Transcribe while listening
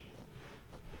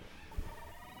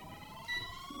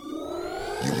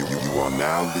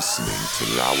now listening to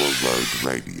Lower Road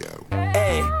Radio.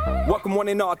 Hey, welcome one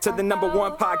and all to the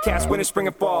 #1 podcast, winter, spring,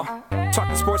 and fall.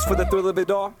 Talking sports for the thrill of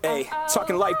it all. Hey,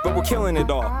 talking life, but we're killing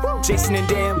it all. Jason and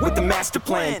Dan with the master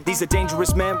plan. These are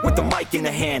dangerous men with the mic in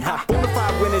the hand. Huh?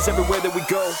 Bonafide winners everywhere that we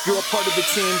go. You're a part of the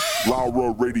team. Lower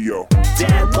Road Radio.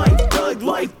 Dad light, Doug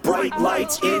light, bright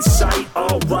lights in sight.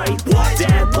 All right. What?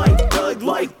 Dad light, Doug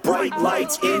light, bright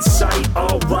lights in sight.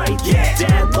 All right. Yeah.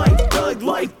 Dad light, Doug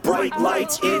light, bright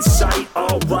lights in sight.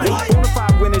 All right.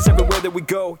 Bonafide winners everywhere that we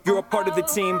go. You're a part of the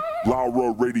team. Lower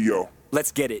Road Radio.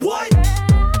 Let's get it. What?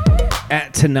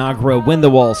 At Tanagra, when the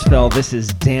walls fell, this is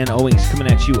Dan Owings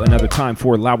coming at you another time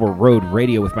for Lower Road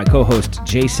Radio with my co-host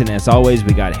Jason. As always,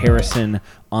 we got Harrison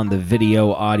on the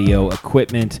video audio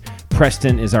equipment.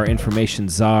 Preston is our information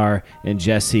czar, and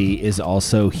Jesse is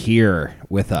also here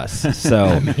with us. So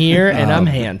I'm here and I'm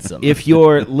handsome. If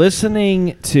you're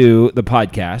listening to the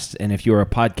podcast, and if you're a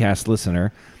podcast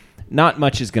listener, not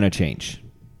much is going to change.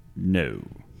 No.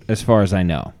 As far as I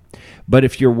know. But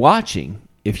if you're watching,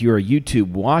 if you're a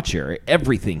YouTube watcher,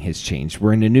 everything has changed.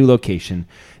 We're in a new location.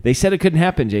 They said it couldn't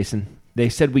happen, Jason. They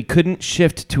said we couldn't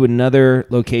shift to another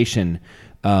location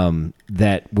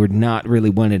that we're not really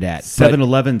wanted at.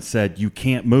 7-Eleven said you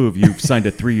can't move. You've signed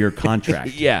a 3-year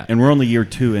contract. Yeah. And we're only year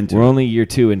 2 into it. We're only year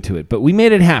 2 into it. But we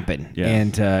made it happen. Yeah.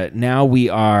 And now we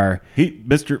are...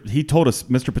 He told us,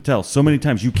 Mr. Patel, so many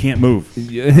times you can't move.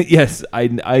 Yes,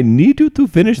 I need you to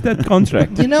finish that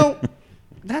contract. You know,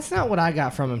 that's not what I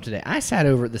got from him today. I sat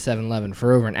over at the 7-Eleven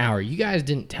for over an hour. You guys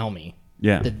didn't tell me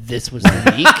that this was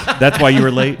the week. That's why you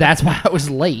were late? That's why I was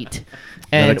late.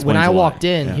 And when I walked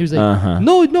in, he was like, Uh-huh.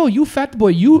 no, you fat boy,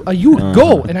 you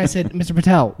go. And I said, Mr.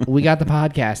 Patel, we got the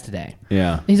podcast today.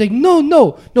 Yeah. And he's like,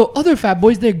 no, other fat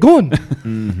boys, they're gone.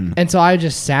 Mm-hmm. And so I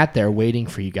just sat there waiting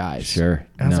for you guys. Sure.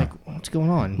 And I was like, what's going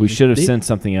on? We should have sent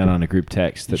something out on a group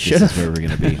text that this is where we're going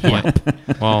to be. Yeah.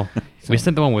 Well, we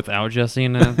sent the one without Jesse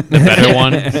in it, the better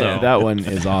one. So. That one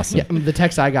is awesome. Yeah, the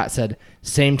text I got said,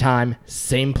 same time,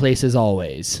 same place as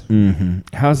always.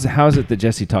 Mm-hmm. How's it that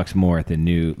Jesse talks more at the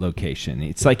new location?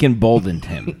 It's like emboldened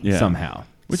him somehow.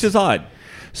 Which is odd.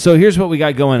 So here's what we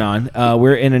got going on.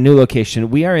 We're in a new location.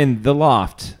 We are in the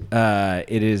loft.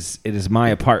 It is my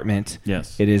apartment.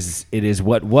 Yes. It is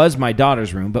what was my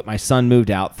daughter's room, but my son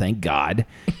moved out, thank God.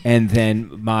 And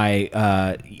then my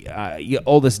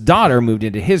oldest daughter moved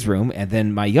into his room, and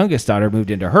then my youngest daughter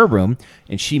moved into her room,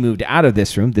 and she moved out of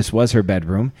this room. This was her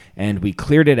bedroom, and we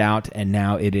cleared it out, and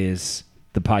now it is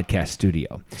the podcast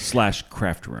studio /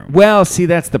 craft room. Well, see,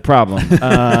 that's the problem.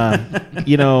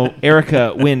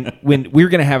 Erica, when we're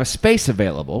going to have a space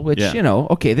available, which,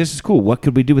 okay, this is cool. What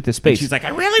could we do with this space? And she's like,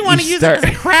 I really want to use it as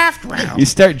a craft room. You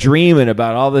start dreaming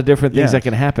about all the different things that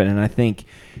can happen. And I think,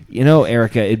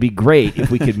 Erica, it'd be great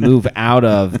if we could move out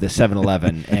of the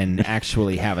 7-Eleven and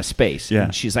actually have a space. Yeah.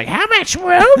 And she's like, how much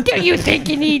room do you think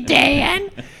you need, Dan?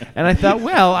 And I thought,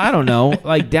 well, I don't know.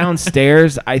 Like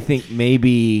downstairs, I think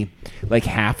maybe like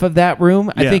half of that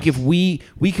room. I think if we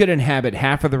could inhabit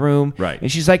half of the room. Right.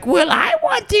 And she's like, well, I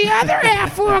want the other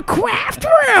half for a craft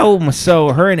room. So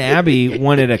her and Abby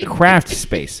wanted a craft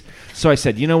space. So I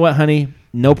said, you know what, honey?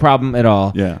 No problem at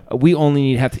all. Yeah. We only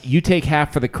need half. You take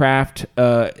half for the craft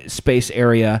space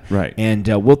area. Right. And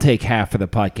we'll take half for the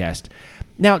podcast.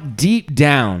 Now, deep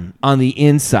down on the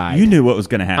inside, You knew what was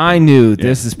going to happen. I knew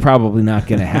this is probably not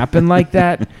going to happen like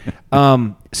that.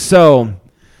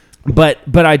 But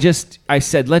I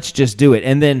said, let's just do it.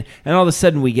 And all of a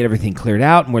sudden we get everything cleared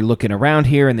out and we're looking around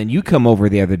here. And then you come over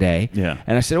the other day. Yeah.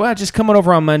 And I said, well, just come on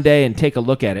over on Monday and take a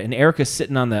look at it. And Erica's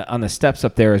sitting on the steps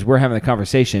up there as we're having the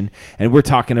conversation. And we're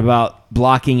talking about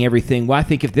blocking everything. Well, I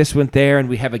think if this went there and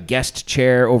we have a guest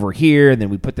chair over here and then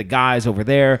we put the guys over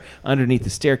there underneath the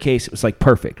staircase, it was like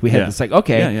perfect. We had this like,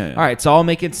 okay, all right, it's all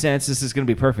making sense. This is going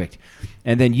to be perfect.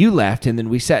 And then you left and then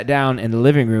we sat down in the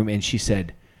living room and she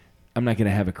said, I'm not going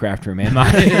to have a craft room, am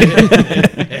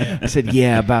I? I said,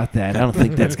 yeah, about that. I don't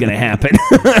think that's going to happen.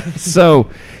 So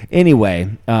anyway,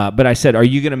 but I said, are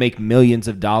you going to make millions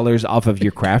of dollars off of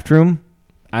your craft room?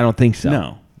 I don't think so.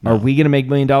 No. Are we going to make $1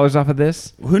 million off of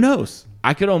this? Who knows?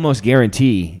 I could almost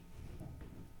guarantee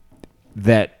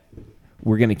that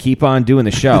we're going to keep on doing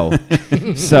the show.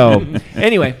 So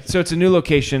anyway, so it's a new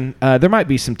location. There might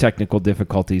be some technical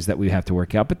difficulties that we have to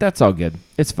work out, but that's all good.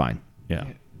 It's fine. Yeah.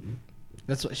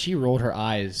 That's what she rolled her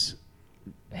eyes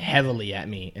heavily at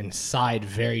me and sighed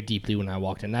very deeply when I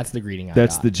walked in. That's the greeting I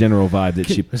That's got. the general vibe that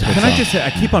she puts Can I off. just say, I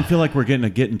keep on feeling like we're going to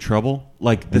get in trouble.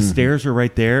 Like the stairs are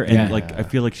right there, and Yeah. like I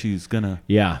feel like she's going to.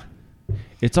 Yeah.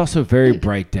 It's also very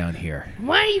bright down here.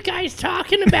 Why are you guys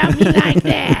talking about me like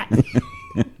that?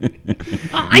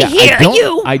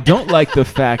 I don't like the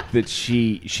fact that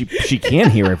she can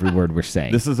hear every word we're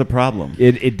saying. This is a problem.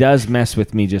 It does mess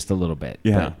with me just a little bit.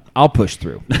 Yeah. But I'll push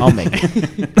through. I'll make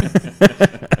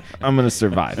it. I'm going to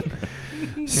survive.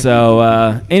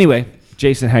 So anyway,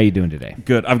 Jason, how you doing today?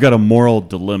 Good. I've got a moral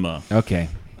dilemma. Okay.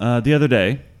 The other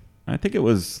day, I think it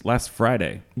was last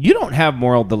Friday. You don't have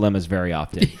moral dilemmas very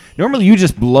often. Normally, you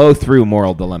just blow through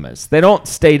moral dilemmas. They don't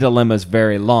stay dilemmas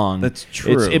very long. That's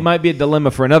true. It might be a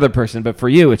dilemma for another person, but for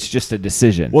you, it's just a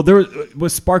decision. Well, there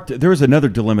was another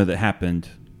dilemma that happened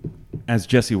as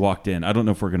Jesse walked in. I don't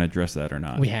know if we're going to address that or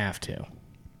not. We have to.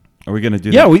 Are we going to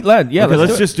do yeah, that? Okay,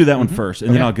 let's just do that one first,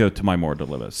 and then I'll go to my moral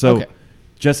dilemma. So, Okay.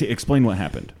 Jesse, explain what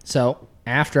happened. So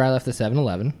after I left the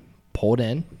 7-Eleven, pulled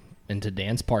in into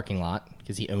Dan's parking lot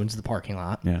because he owns the parking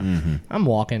lot. Yeah. I'm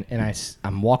walking, and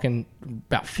I'm walking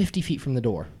about 50 feet from the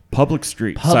door. Public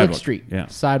street. Public sidewalk. street. Yeah.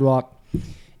 Sidewalk.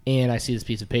 And I see this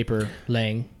piece of paper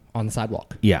laying on the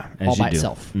sidewalk. Yeah, as all you by do.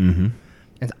 itself. Mm-hmm.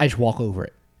 And I just walk over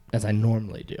it, as I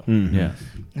normally do. Yeah.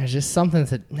 There's just something that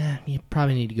said, nah, you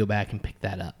probably need to go back and pick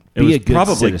that up. It Be was a good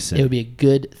probably- citizen. It would be a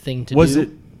good thing to Was do. it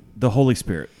the Holy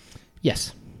Spirit?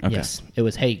 Yes. Okay. Yes. It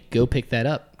was, hey, go pick that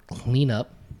up, clean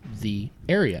up the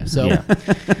area. So Yeah.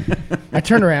 I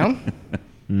turn around,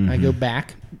 I go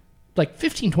back like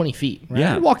 15, 20 feet. Right?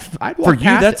 Yeah. I'd walk For you,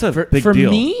 past that's it. a big for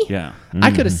deal. me, Yeah. I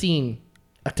could have seen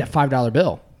a $5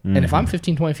 bill. And if I'm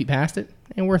 15, 20 feet past it,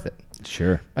 it ain't worth it.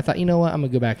 Sure. I thought, you know what? I'm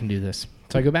going to go back and do this.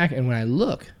 So I go back, and when I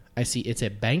look, I see it's a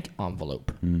bank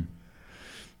envelope.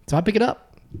 So I pick it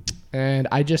up, and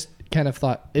I just kind of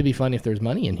thought it'd be funny if there's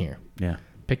money in here. Yeah.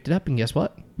 Picked it up, and guess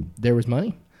what? There was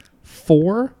money.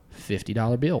 4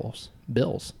 $50 bills.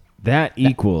 That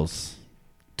equals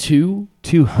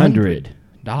 $200.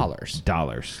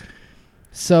 $200.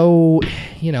 So,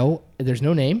 there's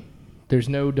no name. There's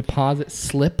no deposit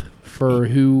slip for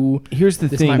who Here's the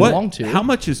this thing. might What- belong to. How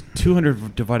much is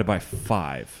 200 divided by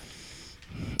 5?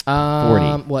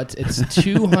 40. What? It's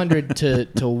 200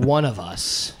 to one of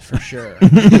us for sure.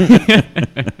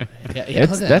 Yeah,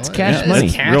 That's cash It's money.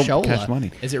 cashola. Real cash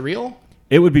money. Is it real?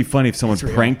 It would be funny if someone It's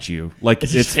real. pranked you. Like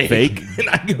it's fake. and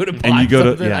I go to buy And you go to-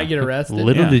 something, yeah. I get arrested.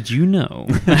 Little Yeah. did you know.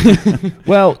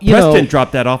 Well, you Preston know,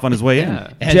 dropped that off on his way in.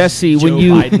 It has Jesse, Joe when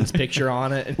you- Biden's picture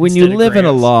on it. when you instead of live in a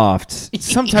Grant's. loft,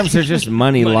 sometimes there's just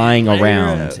money lying laying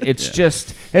around. around.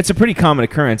 It's a pretty common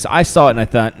occurrence. I saw it and I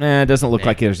thought, it doesn't look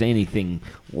like there's anything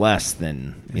less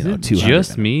than, Is it 200.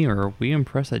 just me, or are we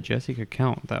impressed that Jesse could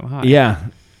count that high? Yeah.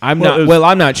 I'm Well, not. it was- Well,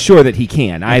 I'm not sure that he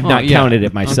can. I have not yeah. counted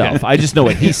it myself. Okay. I just know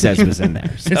what he says was in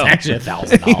there. So. It's actually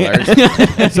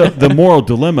 $1,000. So the moral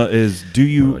dilemma is: do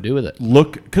you What do I do with it?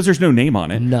 look? Because there's no name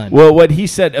on it. None. Well, what he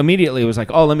said immediately was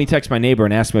like, "Oh, let me text my neighbor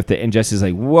and ask him if they." And Jesse's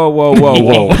like, "Whoa, whoa, whoa,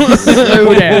 whoa!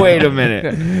 Slow down. Wait a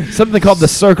minute! Something called the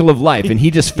circle of life," and he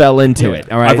just fell into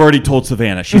it. All right. I've already told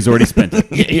Savannah. She's already spent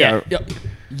it. Yeah.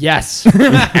 Yes,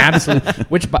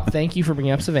 absolutely. Thank you for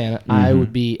bringing up Savannah. I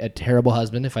would be a terrible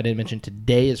husband if I didn't mention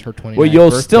today is her 29th Well, you'll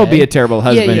birthday. still be a terrible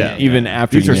husband Yeah. even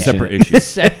after These you are mention separate it.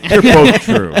 issues. They're both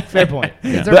true. Fair point.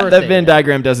 It's her That birthday. Venn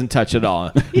diagram doesn't touch at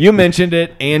all. You mentioned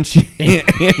it, and and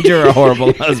you're a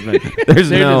horrible husband. There's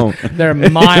no They're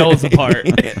miles apart.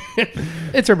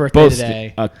 It's her birthday both.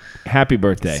 today. Happy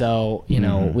birthday. So,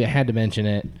 we had to mention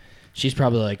it. She's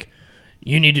probably like,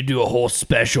 you need to do a whole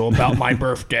special about my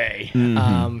birthday.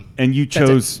 And you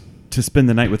chose to spend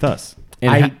the night with us.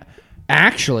 And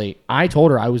I told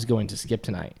her I was going to skip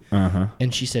tonight.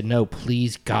 And she said, no,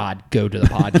 please, God, go to the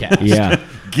podcast. yeah,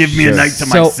 Give me a night to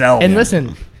So, myself. and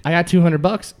listen, I got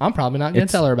 $200. I'm probably not going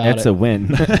to tell her about That's it. a win.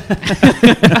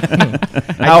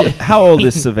 How old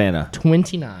is Savannah?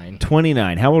 29.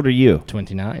 29. How old are you?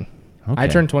 29. Okay. I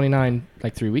turned 29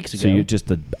 like 3 weeks ago. So you're just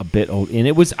a bit old. And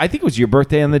I think it was your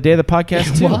birthday on the day of the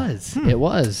podcast, It too. was. It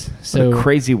was. What So a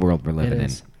crazy world we're living It in.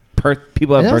 is.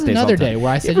 People have And that was birthdays all another the time. day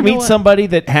where I you said, ever you know meet what? somebody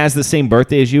that has the same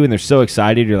birthday as you and they're so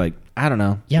excited, you're like, I don't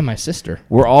know. Yeah, my sister.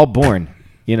 We're all born,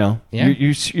 Yeah. Yeah.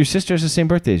 Your sister has the same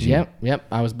birthday as you. Yep.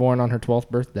 I was born on her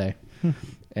 12th birthday.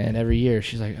 And every year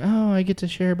she's like, oh, I get to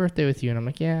share a birthday with you. And I'm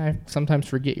like, yeah, I sometimes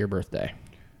forget your birthday.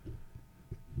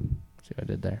 See what I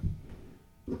did there?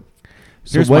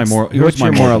 So Here's my what's- moral- What's here's my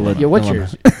your moral moral? Yeah, what's dilemma?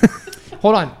 yours?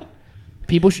 Hold on.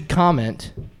 People should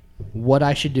comment what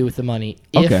I should do with the money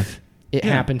if Okay. it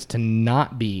happens to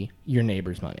not be your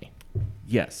neighbor's money.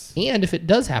 Yes. And if it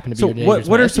does happen to be So your neighbor's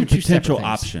what money. are That's some two separate potential things.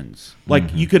 options? Like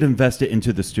you could invest it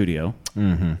into the studio.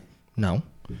 No.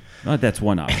 That's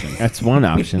one option. That's one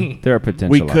option. There are potential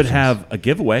We could options. have a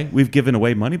giveaway. We've given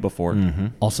away money before.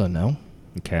 Also, no.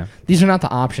 Okay. These are not the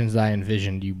options that I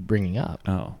envisioned you bringing up.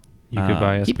 Oh. You could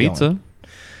buy us keep pizza. going.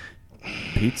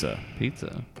 Pizza.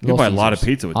 Pizza. You can buy a lot of Caesars.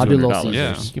 pizza with I'll do Little $200.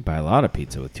 Yeah. Caesars. You could buy a lot of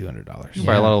pizza with $200. You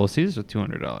buy a lot of Little Caesars with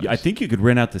 $200. I think you could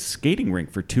rent out the skating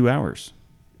rink for 2 hours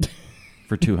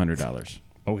for $200.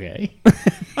 Okay.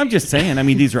 I'm just saying. I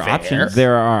mean, these are options.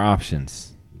 There are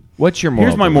options. What's your moral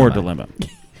Here's my moral dilemma.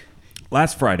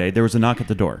 Last Friday, there was a knock at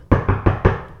the door.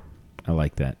 I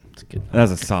like that. It's good. That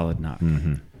was a solid knock.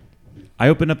 I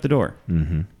opened up the door.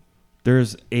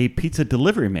 There's a pizza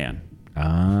delivery man.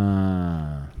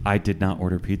 Ah. I did not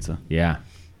order pizza. Yeah.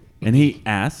 And he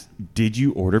asked, did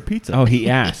you order pizza? Oh, he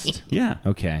asked. Yeah.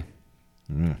 Okay.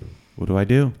 What do I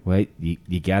do? Wait,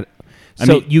 you got. I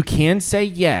So mean- you can say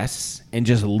yes and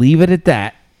just leave it at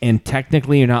that, and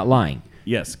technically you're not lying.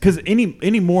 Yes, because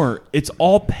anymore, it's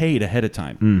all paid ahead of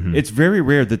time. It's very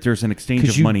rare that there's an exchange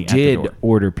Because of you money at the did door.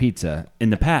 order pizza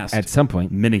In the past, at some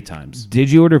point. many times.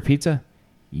 Did you order pizza?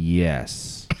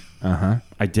 Yes.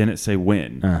 I didn't say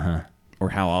when Uh-huh. or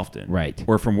how often. Right.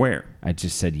 Or from where. I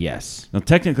just said yes. Now,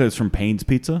 technically, it's from Payne's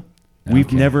Pizza. We've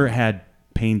Okay. never had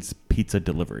Payne's Pizza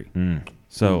delivery.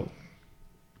 So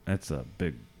that's a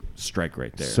big strike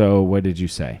right there. So what did you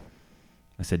say?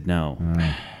 I said no.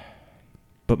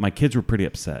 But my kids were pretty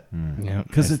upset. Yeah.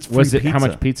 Because it's free Was it pizza. how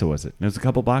much pizza was it? It was a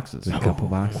couple boxes. A couple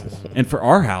boxes. And for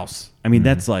our house, I mean,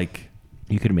 that's like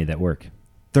You could have made that work.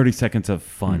 30 seconds of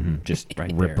fun just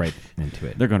right Rip there. right into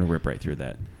it. They're going to rip right through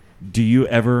that. Do you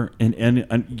ever?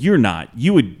 And you're not.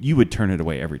 You would turn it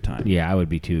away every time. Yeah, I would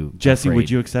be too. Jesse, afraid. would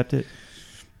you accept it?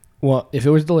 Well, if it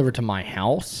was delivered to my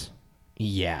house,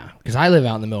 yeah, because I live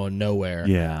out in the middle of nowhere.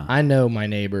 Yeah. I know my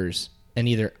neighbors, and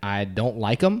either I don't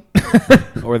like them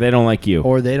Or they don't like you.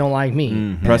 or they don't like me.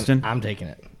 and Preston? I'm taking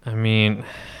it. I mean,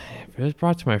 if it was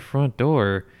brought to my front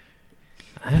door,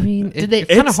 I mean, Did they- it's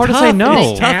kind of It's hard to tough. say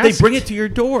no. It's tough. They asked? bring it to your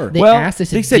door. They Well, asked. They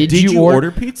said, they said, "Did you order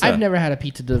pizza?" I've never had a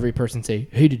pizza delivery person say,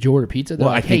 "Hey, did you order pizza?" They're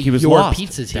Well, like, I think hey, he was your lost.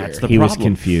 pizza's here. That's the He was problem.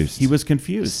 confused. He was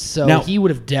confused. So now, he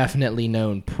would have definitely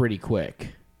known pretty quick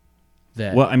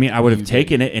that. well, I mean, I would you have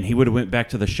taken it, and he would have went back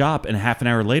to the shop, and half an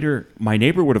hour later, my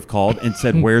neighbor would have called and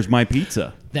said, "Where's my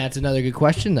pizza?" That's another good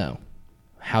question, though.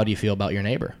 How do you feel about your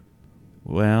neighbor?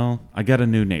 Well, I got a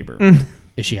new neighbor.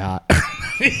 Is she hot?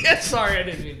 Sorry, I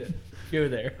didn't mean to go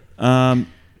there.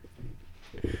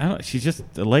 I don't. She's just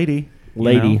a lady. you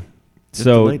lady. know? Just a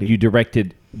So lady. you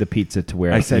directed the pizza to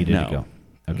where I it said needed no. to go.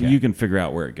 Okay. You can figure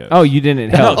out where it goes. Oh, you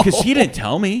didn't No, help. because he didn't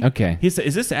tell me. Okay. He said,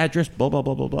 "Is this address blah blah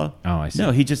blah blah blah?" Oh, I see.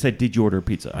 No, he just said, "Did you order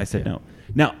pizza?" I said no.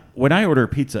 Now, when I order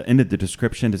pizza, in the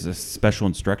description is a special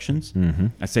instructions.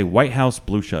 I say White House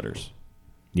blue shutters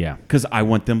Yeah. because I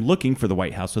want them looking for the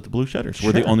White House with the blue shutters.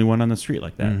 We're the only one on the street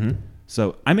like that.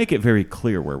 So I make it very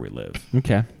clear where we live.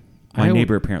 Okay. My I w-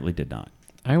 neighbor apparently did not.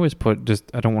 I always put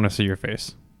I don't want to see your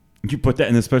face. You put that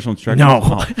in the special instructions? No.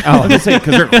 Oh, I was gonna say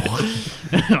because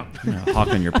they're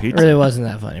hawking your It pizza. really wasn't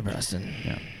that funny, Preston.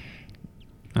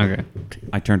 Okay.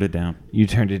 I turned it down. You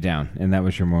turned it down, and that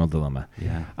was your moral dilemma.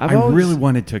 Yeah, I've I always- really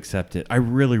wanted to accept it. I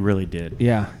really, really did.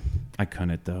 Yeah. I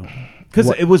couldn't though, because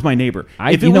What- it was my neighbor.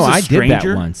 I was a I did that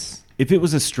stranger- once. If it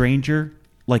was a stranger,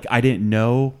 like I didn't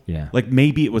know, Yeah. like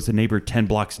maybe it was a neighbor 10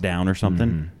 blocks down or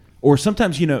something, or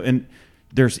sometimes and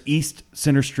there's East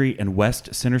Center Street and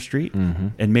West Center Street,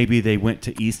 and maybe they went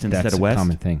to East instead That's of a West.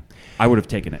 common thing. I would have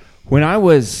taken it. When I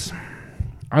was,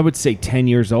 I would say 10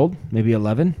 years old, maybe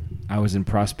 11, I was in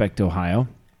Prospect, Ohio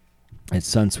at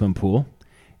Sun Swim Pool.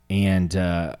 And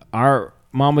our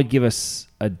mom would give us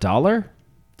 $1.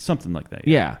 Something like that.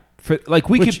 Yeah. For like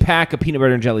we could pack a peanut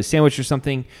butter and jelly sandwich or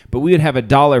something, but we would have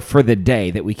 $1 for the day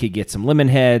that we could get some lemon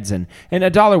heads and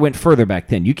 $1 went further back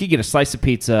then. You could get a slice of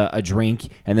pizza, a drink,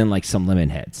 and then like some lemon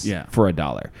heads Yeah. for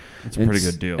 $1. That's a pretty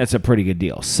good deal. That's a pretty good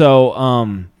deal.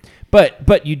 So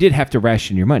but you did have to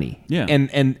ration your money. Yeah.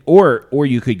 And or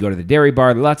you could go to the dairy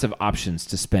bar. Lots of options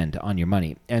to spend on your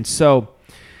money. And so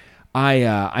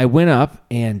I went up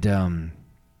and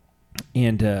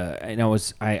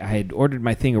I had ordered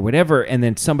my thing or whatever, and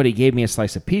then somebody gave me a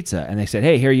slice of pizza, and they said,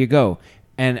 "Hey, here you go."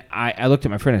 And I looked at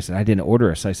my friend and I said, "I didn't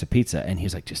order a slice of pizza." And he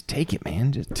was like, "Just take it,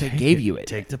 man. Gave you it.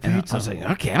 Take the And pizza." I was like,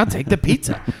 "Okay, I'll take the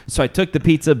pizza." So I took the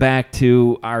pizza back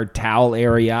to our towel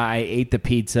area. I ate the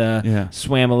pizza, Yeah.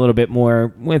 swam a little bit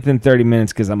more within 30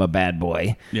 minutes because I'm a bad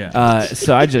boy. Yeah.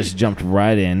 So I just jumped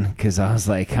right in because I was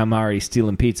like, I'm already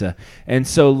stealing pizza. And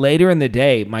so later in the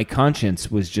day, my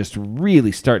conscience was just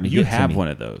really starting to You get to have me. one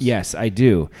of those. Yes, I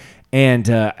do. And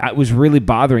it was really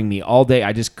bothering me all day.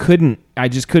 I just couldn't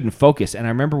focus. And I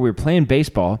remember we were playing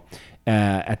baseball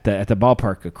at the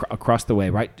ballpark across the way,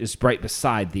 right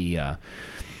beside the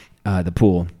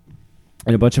pool.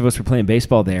 and a bunch of us were playing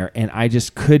baseball there, and I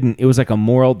just couldn't. It was like a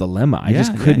moral dilemma. I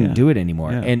just couldn't do it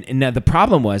anymore. Yeah. And now the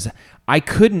problem was I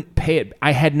couldn't pay it.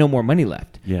 I had no more money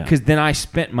left. Yeah. Because then I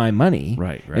spent my money.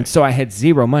 Right. And so I had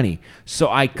zero money.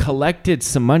 So I collected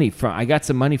some money I got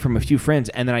some money from a few friends,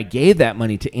 and then I gave that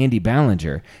money to Andy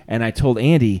Ballinger. And I told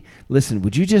Andy, listen,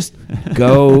 would you just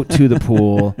go to the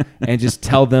pool and just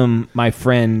tell them my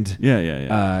friend,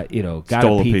 got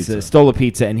stole a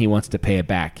pizza, and he wants to pay it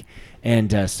back.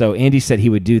 And so Andy said he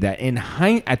would do that.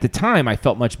 At the time, I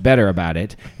felt much better about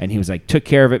it. And he was like, took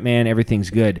care of it, man.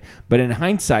 Everything's good. But in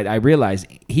hindsight, I realized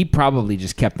he probably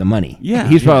just kept the money. Yeah.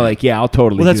 He's probably like, yeah, I'll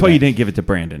totally Well, that's do why that. you didn't give it to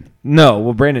Brandon. No,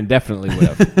 well, Brandon definitely would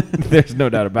have. There's no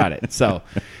doubt about it. So,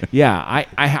 yeah,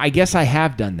 I guess I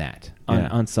have done that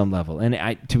on some level. And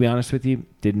to be honest with you,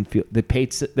 didn't feel the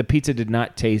pizza did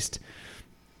not taste.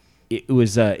 It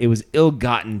was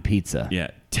ill-gotten pizza. Yeah.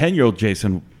 10-year-old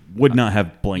Jason would not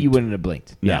have blinked. You wouldn't have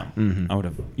blinked. Yeah. Mm-hmm. I would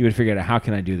have. You would have figured out, how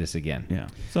can I do this again? Yeah.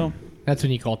 So That's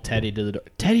when you call Teddy to the door.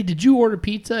 Teddy, did you order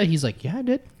pizza? He's like, yeah, I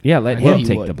did. Yeah, let Well, him he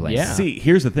take would. the blame. Yeah. see,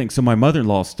 here's the thing. So my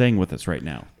mother-in-law is staying with us right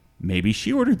now. Maybe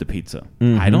she ordered the pizza.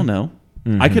 I don't know.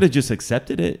 I could have just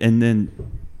accepted it, and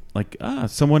then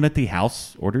someone at the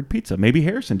house ordered pizza. Maybe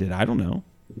Harrison did. I don't know.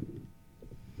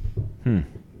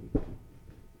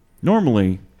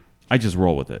 Normally, I just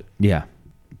roll with it, Yeah.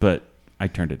 but I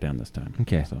turned it down this time.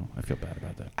 Okay. So I feel bad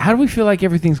about that. How do we feel like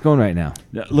everything's going right now?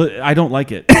 Look, I don't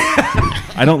like it.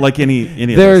 I don't like any of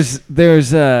this.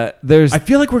 There's I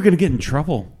feel like we're gonna get in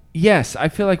trouble. Yes, I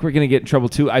feel like we're going to get in trouble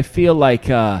too. I feel like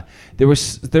there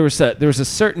was a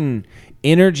certain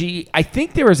energy. I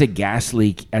think there was a gas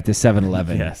leak at the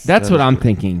 7-Eleven. Yes, That's that what is I'm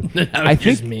thinking. I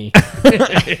Just think me.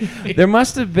 there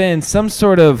must have been some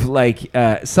sort of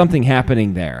something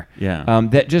happening there. Yeah.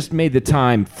 That just made the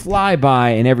time fly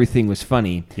by and everything was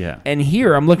funny. Yeah. And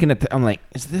here I'm looking at I'm like,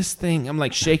 is this thing? I'm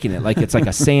like shaking it like it's like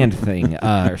a sand thing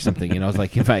or something. You know, it's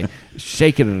like if I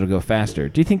shake it, it'll go faster.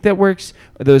 Do you think that works?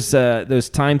 Those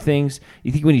time things.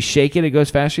 You think when you shake it, it goes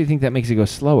faster? You think that makes it go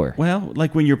slower? Well,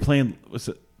 like when you're playing,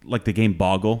 like the game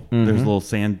Boggle, there's a little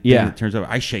sand thing that turns over.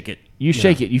 I shake it. You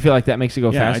shake it. You feel like that makes it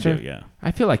go Yeah, faster? I do, yeah.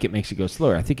 I feel like it makes it go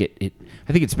slower. I think I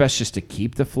think it's best just to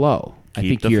keep the flow. I Keep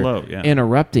think the you're flow, yeah.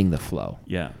 interrupting the flow.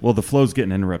 Yeah. Well, the flow's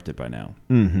getting interrupted by now,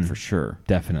 for sure.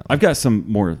 Definitely. I've got some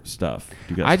more stuff.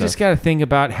 You got I stuff? just got to think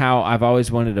about how I've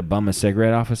always wanted to bum a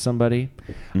cigarette off of somebody.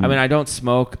 I mean, I don't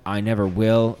smoke. I never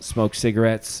will smoke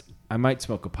cigarettes. I might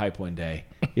smoke a pipe one day.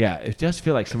 Yeah, it does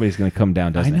feel like somebody's going to come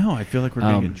down, doesn't I it? know. I feel like we're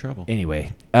going to get in trouble.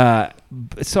 Anyway,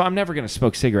 so I'm never going to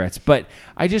smoke cigarettes, but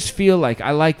I just feel like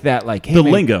I like that, like, hey, The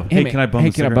man, lingo. Hey, man, can I bum a can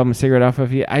I cigarette? bum a cigarette off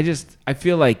of you? I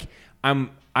feel like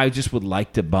I just would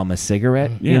like to bum a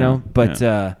cigarette, you Yeah, know, but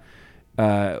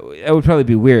it would probably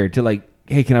be weird to like,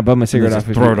 hey, can I bum a cigarette just off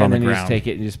of throw you? it on And the then you just ground. take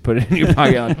it and just put it in your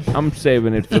pocket. I'm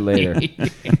saving it for later.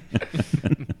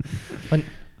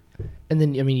 And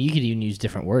then, I mean, you could even use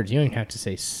different words. You don't even have to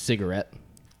say cigarette.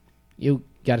 You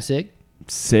got a cig?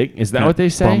 Cig? Is that Can I what they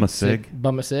say? bum a cig?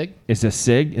 Bum a cig? Is a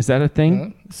cig? Is that a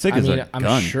thing? Cig I is mean, a I'm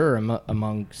gun. sure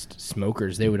amongst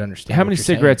smokers, they would understand. How what many you're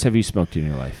saying. cigarettes have you smoked in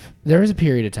your life? There was a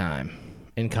period of time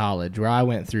in college where I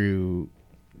went through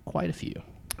quite a few.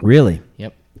 Really?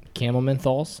 Yep. Camel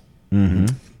menthols. Mm-hmm.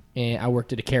 And I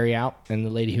worked at a carryout, and the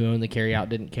lady who owned the carryout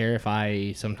didn't care if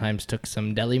I sometimes took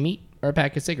some deli meat or a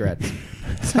pack of cigarettes.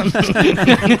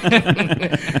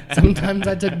 Sometimes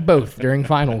I took both during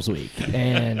finals week.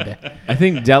 And I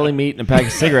think deli meat and a pack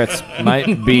of cigarettes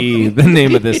might be the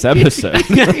name of this episode.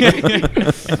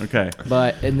 Okay.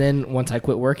 and then once I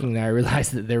quit working there, I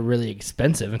realized that they're really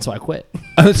expensive, and so I quit.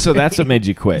 So that's what made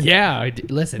you quit. Yeah,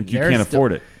 listen, You can't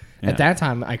afford it. At that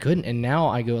time, I couldn't, and now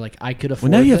I go like I could Well,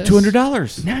 afford. now you have this.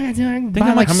 $200. Now I can Think buy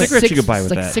how much like cigarettes six, you could buy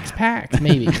with like that. 6 packs,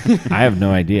 maybe. I have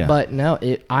no idea. But no,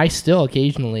 I still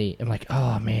occasionally am like,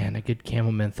 oh man, a good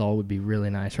camel menthol would be really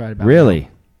nice, right about Really?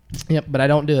 now. Yep, but I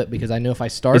don't do it because I know if I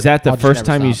start, Is that the I'll just first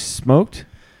never time you stop. smoked?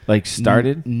 Like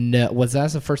started? No,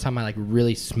 that's the first time I like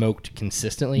really smoked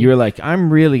consistently. You were like,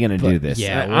 I'm really gonna do But, this.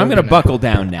 yeah, I'm we're gonna gonna- buckle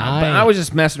down now. But I was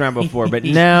just messing around before, but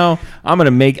now I'm gonna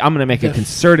make a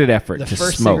concerted effort the to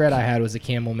first smoke. cigarette I had was a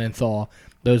Camel menthol.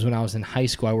 Those when I was in high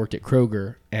school, I worked at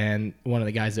Kroger, and one of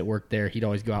the guys that worked there, he'd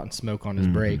always go out and smoke on his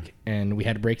break, and we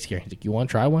had a break scare. He's like, "You want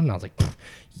to try one?" And I was like,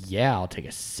 "Yeah, I'll take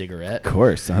a cigarette." Of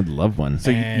course, I'd love one.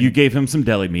 So And- you gave him some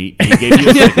deli meat. And he gave you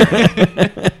a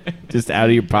cigarette. Just out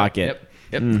of your pocket.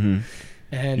 Yep.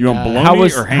 And You want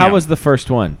bologna or ham? How was the first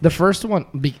one? the first one?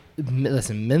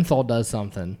 Listen, menthol does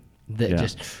something that Yeah.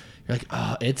 just you're like,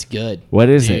 oh, it's good. What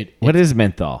is Dude, it? What is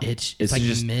menthol? It's It's like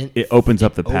just- mint. it opens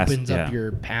up the opens yeah. up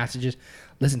your passages.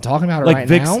 Listen, talking about it like right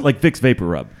Vicks, now. like Vicks Vapor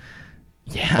Rub.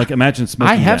 Yeah. Like imagine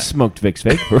smoking I have that. smoked Vicks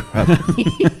Vapor.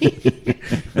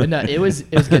 But no, it was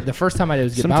good. The first time I did it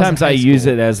was good. But Sometimes I was in high use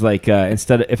school. it as like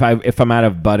instead of, if I'm out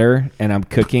of butter and I'm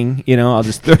cooking, I'll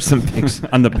just throw some Vicks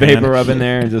On the pan. Vapor Rub in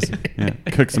there and just Yeah.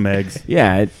 Cook some eggs.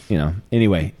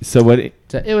 Anyway, so what?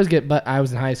 So it was good, but I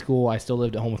was in high school. I still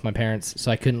lived at home with my parents,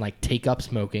 so I couldn't like take up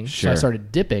smoking. So I Sure.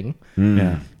 started dipping.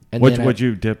 Yeah. And What'd then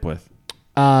you dip with?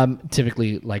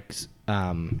 Typically like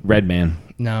Red Man.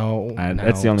 no,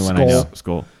 That's the only one I Skull. know.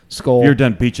 Skull. Skull. You're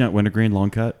done beach nut wintergreen long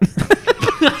cut.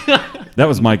 That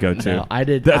was my go-to. No, I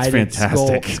did. That's I did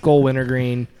fantastic. Skull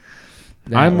wintergreen.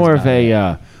 That I'm was more of about it.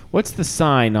 a. What's the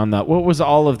sign on the? What was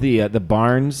all of the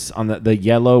barns on the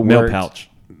yellow Mail words? pouch.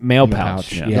 Mail Mail pouch.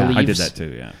 pouch. Yeah, Yeah. The I did leaves. that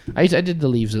too. Yeah, I did the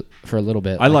leaves for a little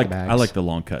bit. I like bags. the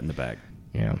long cut in the bag.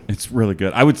 Yeah. It's really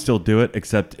good. I would still do it,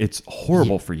 except it's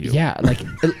horrible for you. Yeah, like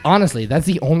honestly, that's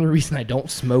the only reason I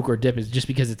don't smoke or dip is just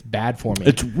because it's bad for me.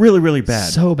 It's really, really bad.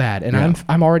 so bad, and Yeah.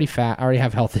 I'm already fat. I already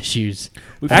have health issues.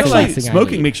 Actually, Last thing I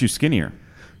smoking need. makes you skinnier.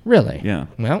 Really? Yeah.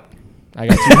 Well, I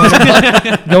got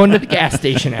 200 going to the gas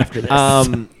station after this.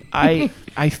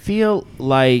 I feel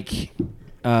like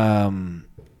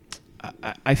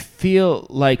I feel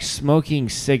like smoking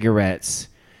cigarettes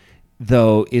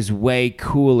though is way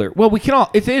cooler. Well, we can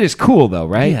all if it is cool though,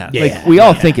 right? Yeah. Like Yeah. we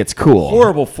all think it's cool.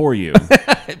 Horrible for you.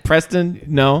 Preston,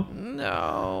 no.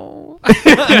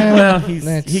 Well,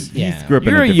 he's yeah. grew up in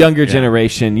You're a different- younger yeah.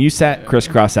 generation. You sat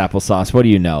crisscross applesauce. What do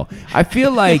you know? I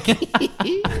feel like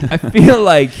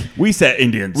We sat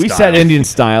Indian we style. sat Indian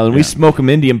style and we smoke 'em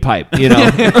Indian pipe,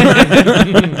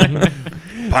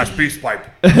 Pass peace pipe.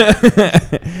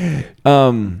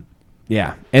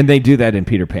 Yeah, and they do that in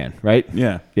Peter Pan, right?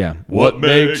 Yeah. Yeah. What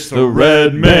makes the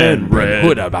red man red?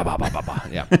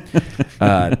 Yeah.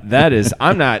 That is.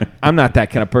 I'm not that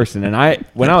kind of person. And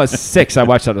when I was 6, I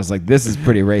watched that. I was like, this is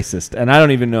pretty racist. And I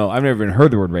don't even know. I've never even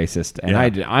heard the word racist. And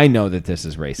Yeah. I know that this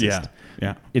is racist. Yeah.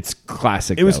 Yeah. It's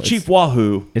classic. It was though. Chief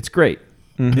Wahoo It's great.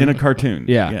 in a cartoon.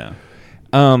 Yeah.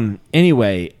 Yeah.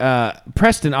 Anyway,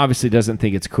 Preston obviously doesn't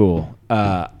think it's cool.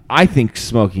 I think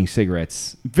smoking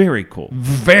cigarettes Very cool.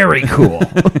 very cool.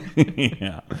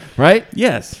 Yeah. Right?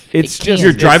 Yes. It's It just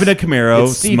You're driving a Camaro,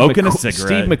 it's Steve smoking a McQu-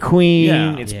 cigarette. Steve McQueen.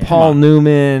 Yeah. It's Yeah. Paul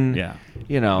Newman. Yeah.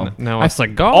 Now a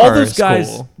cigar. All those is guys.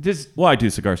 cool. Well, I do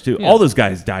cigars too. All those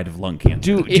guys died of lung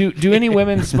cancer. Do any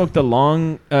women smoke the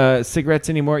long cigarettes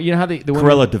anymore? You know how the women,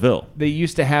 Corella DeVille. they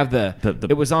used to have the The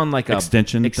it was on like a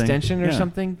extension thing? or Yeah.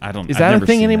 something. I don't- Is I've that a never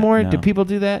thing seen that, anymore? no. Do people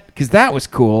do that? Because that was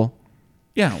cool.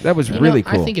 Yeah. That was You know, really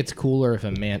cool. I think it's cooler if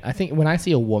a man. I think when I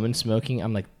see a woman smoking,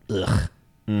 I'm like, ugh.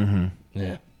 Mm-hmm.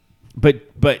 Yeah. but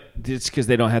it's because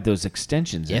they don't have those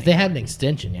extensions. Yeah, if they had an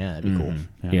extension, yeah, that'd be cool.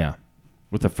 Yeah.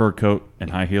 With a fur coat and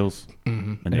high heels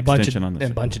and And a bunch extension of on the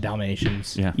and a bunch of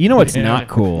Dalmatians. Yeah. You know what's Yeah. not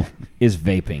cool is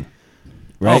vaping. Oh,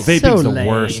 Right? vaping's So the lame.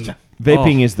 worst.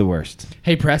 Vaping is the worst.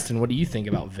 Hey Preston, what do you think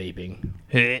about vaping?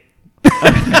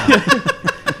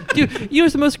 Dude, you know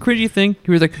what's the most cringy thing?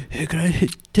 He was like, "Hey, can I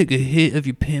take a hit of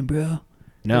your pen, bro?"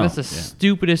 No. That's the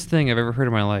stupidest thing I've ever heard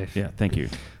in my life. Yeah, thank you.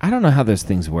 I don't know how those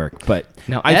things work, but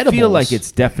Now, I feel edibles- like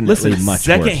it's definitely Listen, much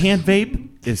secondhand vape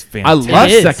is worse. I fantastic. love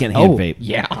It is. secondhand Oh, vape.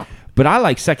 yeah. But I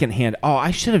like secondhand. Oh,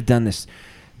 I should have done this.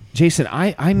 Jason,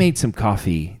 I made some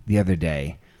coffee the other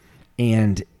day,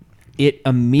 and it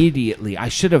immediately I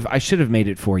should have made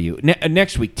it for you.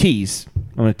 Next week, tease.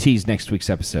 I'm going to tease next week's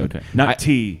episode. Okay. Not I-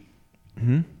 T.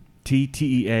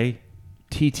 TTEA.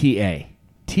 TTA.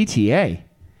 TTA.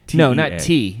 No, not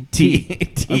T. T.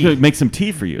 I'm going to make some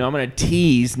tea for you. No, I'm going to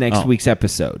tease next Oh. week's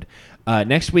episode.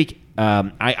 Next week,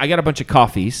 I got a bunch of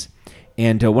coffees,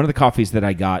 and one of the coffees that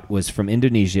I got was from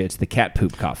Indonesia. It's the cat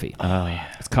poop coffee. Oh, yeah.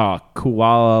 It's called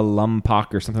Kuala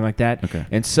Lumpur or something like that. Okay.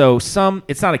 And so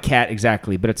it's not a cat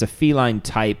exactly, but it's a feline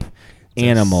type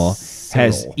animal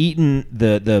has eaten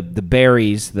the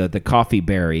berries, the coffee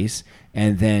berries,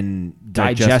 and then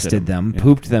digested them, Yeah.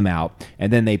 pooped them out,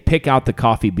 and then they pick out the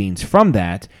coffee beans from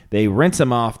that. They rinse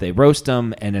them off, they roast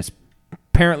them, and it's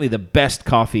apparently the best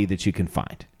coffee that you can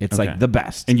find. It's Okay. like the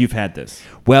best. And you've had this.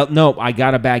 Well, no, I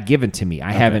got a bag given to me.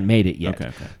 I haven't made it yet.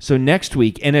 Okay. So next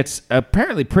week, and it's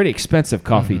apparently pretty expensive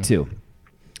coffee too.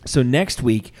 So next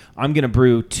week, I'm going to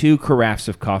brew 2 carafes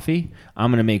of coffee. I'm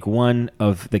going to make one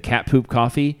of the cat poop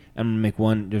coffee. I'm going to make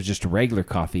one of just regular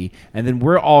coffee. And then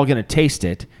we're all going to taste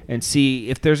it and see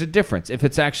if there's a difference. If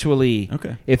it's actually,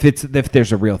 Okay. if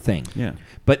there's a real thing. Yeah.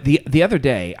 But the other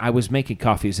day, I was making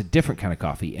coffee. It's a different kind of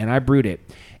coffee, and I brewed it.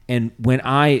 And when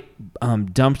I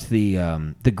dumped the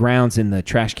grounds in the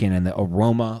trash can and the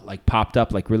aroma like popped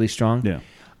up like really strong, Yeah.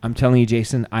 I'm telling you,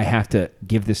 Jason, I have to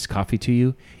give this coffee to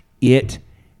you. It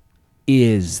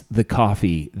is the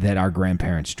coffee that our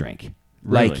grandparents drank.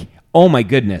 Really? Like Oh my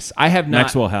goodness, I have not.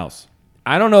 Maxwell House.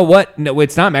 I don't know what. No,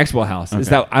 it's not Maxwell House. Is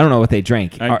that I don't know what they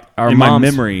drank. Our in my mom's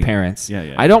memory- parents.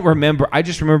 Yeah. I don't remember. I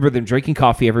just remember them drinking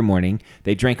coffee every morning.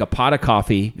 They drank a pot of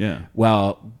coffee. Yeah.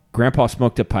 While Grandpa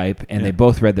smoked a pipe, and they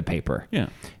both read the paper. Yeah.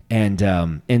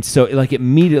 And so like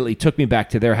immediately took me back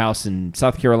to their house in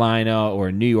South Carolina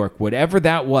or New York, whatever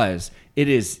that was. It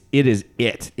is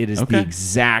the Okay.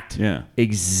 exact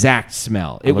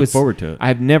smell. look forward to it.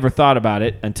 I've never thought about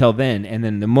it until then, and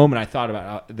then the moment I thought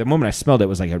about it, the moment I smelled it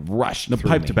was like a rush. The through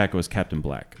pipe me. tobacco is Captain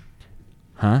Black.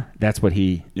 Huh? That's what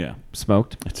he Yeah.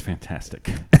 smoked. It's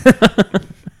fantastic.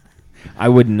 I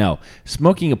wouldn't know.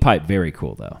 Smoking a pipe, very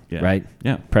cool though. Yeah. Right?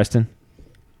 Yeah. Preston.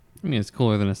 I mean, it's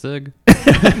cooler than a cig.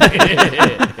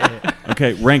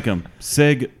 Okay, rank them.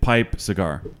 Cig, pipe,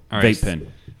 cigar. All right. Vape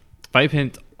pen. Pipe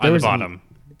hint There on the was bottom.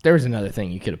 There was another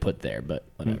thing you could have put there, but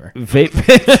whatever. Vape.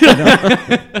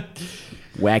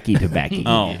 Wacky tobacco.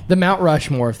 Oh. The Mount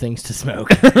Rushmore of things to smoke.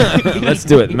 Let's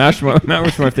do it. Mount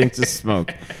Rushmore things to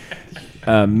smoke.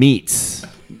 Meats.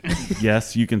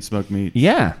 Yes, you can smoke meat.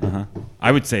 Yeah. Uh-huh.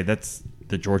 I would say that's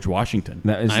the George Washington.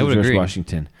 That is I would George agree.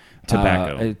 Washington.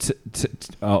 Tobacco.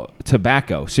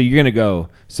 Tobacco. So you're gonna go.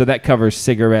 So that covers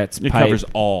cigarettes, It pipe, covers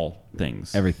all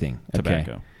things. everything.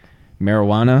 Tobacco. Okay.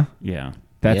 Marijuana. Yeah.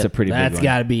 That's Yep, a pretty big That's one.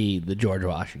 got to be the George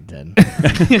Washington.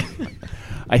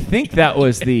 I think that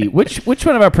was the which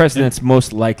one of our presidents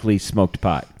most likely smoked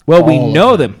pot? Well, we All of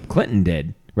know them. that Clinton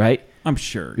did, right? I'm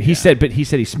sure. He yeah. said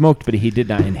he smoked, but he did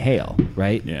not inhale,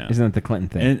 right? Yeah. Isn't that the Clinton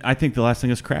thing? And I think the last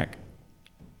thing is crack.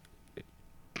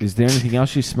 Is there anything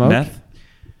else you smoke? Meth?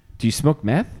 Do you smoke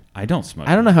meth? I don't smoke.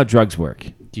 I don't know how drugs work.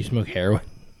 Do you smoke heroin?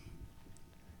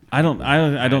 I don't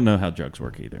know how drugs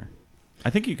work either. I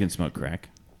think you can smoke crack.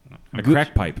 A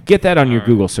crack pipe. Get that on your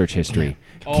Google search history.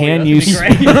 Oh, Can yeah, you?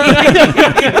 that'd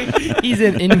be great. He's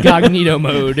in incognito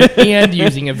mode and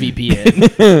using a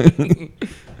VPN.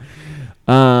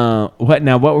 What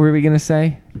now? What were we gonna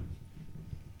say?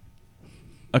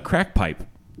 A crack pipe.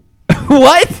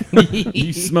 What?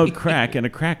 You smoke crack in a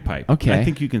crack pipe. Okay. I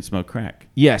think you can smoke crack.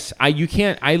 Yes, you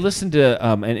can't. I listened to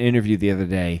an interview the other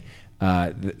day.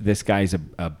 This guy's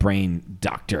a brain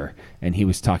doctor, and he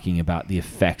was talking about the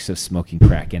effects of smoking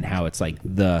crack and how it's like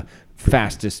the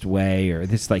fastest way, or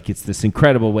it's this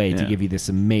incredible way to Yeah. give you this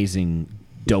amazing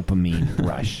dopamine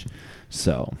rush.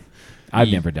 So, I've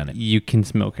never done it. You can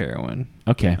smoke heroin.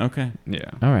 Okay. Okay. Yeah.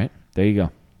 All right. There you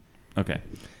go. Okay.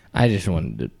 I just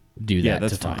wanted to do that Yeah,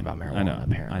 that's to talk fine. about marijuana, I know.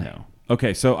 apparently. I know.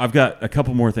 Okay, so I've got a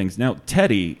couple more things. Now,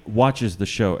 Teddy watches the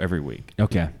show every week.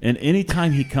 Okay. And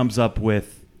anytime he comes up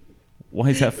with, why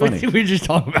is that funny? We were just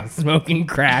talking about smoking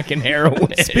crack and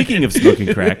heroin. Speaking of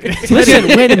smoking crack, Listen,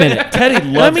 wait a minute. Teddy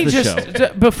loves Let me the just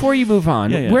show. before you move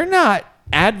on. Yeah, yeah. We're not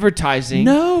advertising.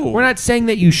 No. We're not saying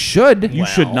that you should. You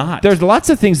should not. There's lots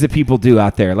of things that people do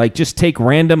out there, like just take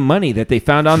random money that they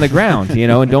found on the ground,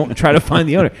 and don't try to find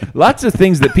the owner. Lots of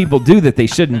things that people do that they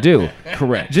shouldn't do.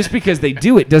 Correct. Just because they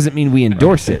do it doesn't mean we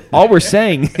endorse it. All we're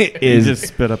saying He is just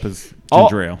spit up his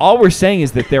ginger ale. all we're saying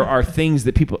is that there are things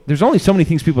that people. There's only so many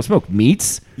things people smoke: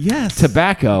 meats, Yes.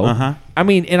 tobacco. Uh-huh. I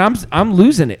mean, and I'm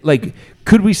losing it. Like,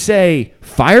 could we say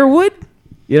firewood?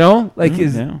 Yeah. I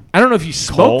don't know if you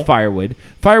smoke Coal. firewood.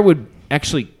 Firewood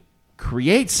actually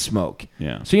creates smoke.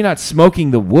 Yeah. So you're not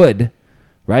smoking the wood,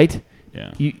 right?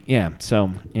 Yeah.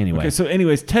 So anyway, Okay, so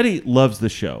anyways, Teddy loves the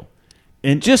show.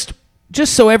 And just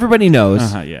so everybody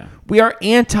knows, yeah. we are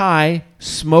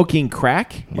anti-smoking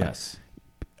crack. Yes.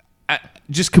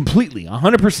 Just completely,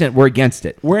 100%. We're against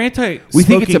it. We're anti We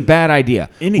think it's a bad idea.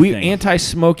 anything. We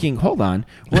anti-smoking. Hold on.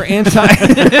 We're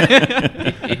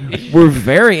We're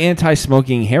very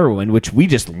anti-smoking heroin, which we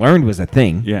just learned was a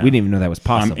thing. Yeah. We didn't even know that was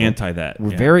possible. I'm anti that.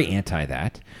 We're yeah. very anti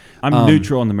that. I'm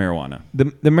neutral on the marijuana. The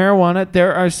marijuana.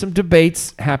 There are some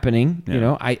debates happening.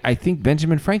 Yeah. I think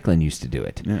Benjamin Franklin used to do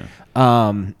it.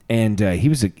 Yeah. And he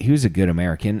was a good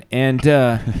American. And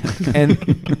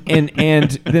and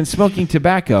then smoking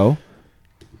tobacco.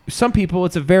 Some people,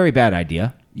 it's a very bad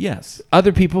idea. Yes.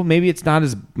 Other people, maybe it's not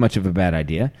as much of a bad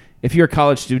idea. If you're a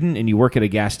college student and you work at a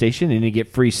gas station and you get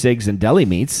free cigs and deli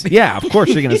meats, yeah, of course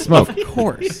you're going to smoke. Of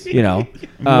course.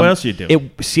 What else you do?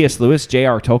 C.S. Lewis,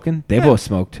 J.R. Tolkien, they both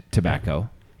smoked tobacco.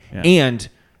 Yeah. And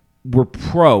were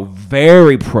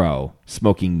very pro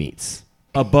smoking meats.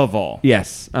 Above all.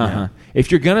 Yes. Uh-huh.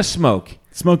 If you're going to smoke,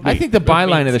 Smoke I meat. think the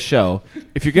byline of the show,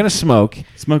 if you're going to smoke,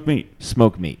 Smoke meat.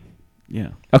 smoke meat.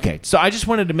 Yeah. Okay, so I just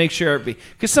wanted to make sure,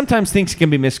 because sometimes things can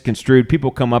be misconstrued. People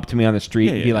come up to me on the street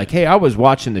and be yeah. like, "Hey, I was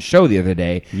watching the show the other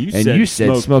day, You and said you said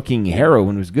smoke- smoking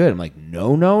heroin was good." I'm like,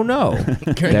 "No,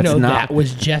 that's No, not. that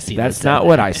was Jesse. that That's said not that.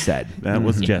 what I said." That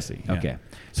was Jesse. Yeah. Okay.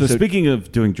 So So- speaking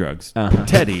of doing drugs, Uh-huh.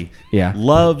 Teddy Yeah.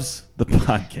 loves the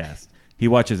podcast. He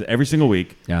watches it every single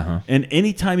week. Uh-huh. And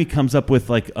anytime he comes up with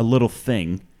like a little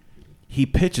thing, he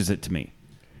pitches it to me.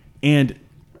 And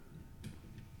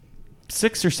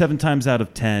 6 or 7 times out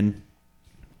of 10,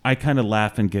 I kind of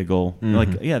laugh and giggle. Like,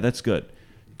 yeah, that's good.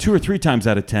 2 or 3 times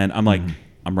out of 10, I'm like,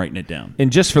 I'm writing it down.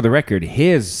 And just for the record,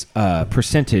 his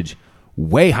percentage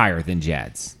way higher than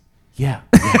Jad's. Yeah.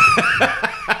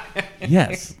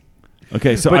 Yes.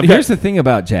 Okay, so But here's the thing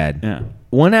about Jad. Yeah.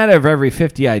 1 out of every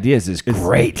 50 ideas is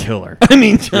great. killer. I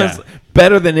mean, just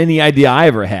better than any idea I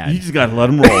ever had. You just got to let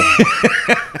him roll.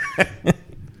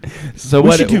 So We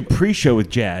what should do pre-show with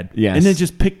Jad, Yes. and then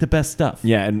just pick the best stuff.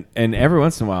 Yeah, and every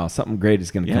once in a while, something great is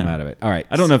going to come Yeah. out of it. All right.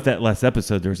 I don't know if that last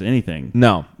episode there was anything.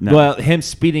 No. No. Well, him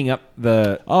speeding up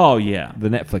the Oh yeah,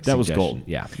 Netflix that was suggestion. gold.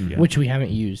 Yeah. Which we haven't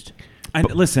used. And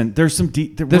listen, there's some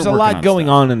There's a lot going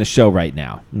on in the show right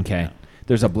now. Okay.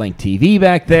 There's a blank TV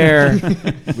back there.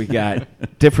 We got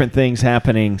different things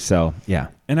happening. So, yeah.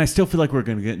 and I still feel like we're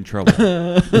going to get in trouble.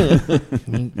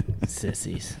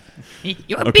 Sissies.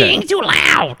 You're Okay. being too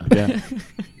loud. Yeah.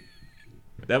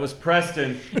 That was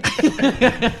Preston.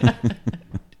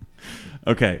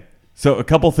 Okay, so a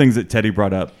couple things that Teddy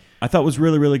brought up I thought was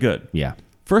really, really good. Yeah.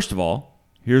 First of all,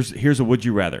 here's a would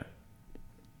you rather.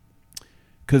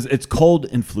 Because it's cold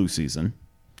and flu season,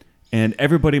 and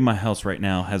everybody in my house right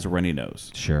now has a runny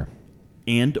nose Sure.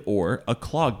 and or a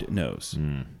clogged nose.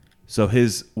 So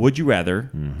his would you rather,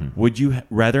 would you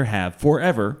rather have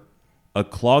forever a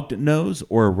clogged nose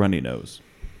or a runny nose?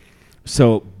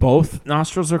 So both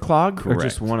nostrils are clogged, or Correct.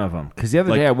 just one of them? Because the other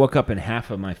Like- day I woke up and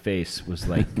half of my face was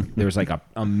like there was like a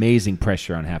amazing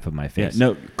pressure on half of my Yeah, face.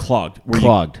 no, clogged. Where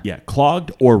Clogged.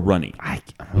 clogged or runny.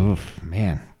 Oof,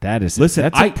 man, that is Listen,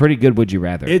 That's a pretty good. Would you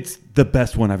rather? It's the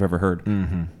best one I've ever heard.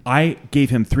 I gave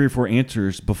him 3 or 4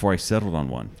 answers before I settled on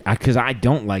one. Because I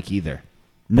don't like either.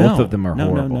 No, Both of them are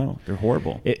horrible. No, they're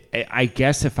horrible. I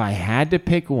guess if I had to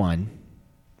pick one,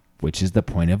 which is the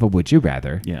point of a would you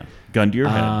rather, Yeah, gun to your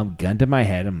head. gun to my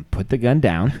head, and put the gun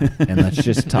down, and let's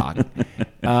just talk.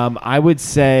 I would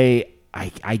say,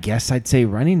 I guess I'd say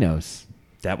runny nose,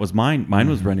 That was mine. Mine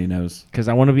was runny nose. because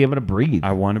I want to be able to breathe.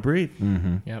 I want to breathe.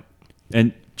 Yep.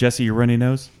 And Jesse, your runny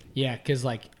nose? Yeah, because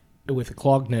like with a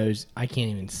clogged nose, I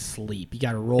can't even sleep. You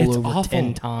got to roll It's over awful.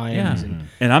 10 times. Yeah.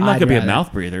 And I'm not I'd going to be a rather-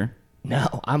 mouth breather. No,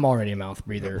 I'm already a mouth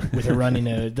breather with a runny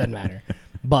nose. Doesn't matter.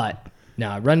 But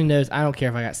no, runny nose. I don't care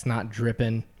if I got snot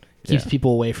dripping. Keeps Yeah.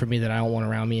 people away from me that I don't want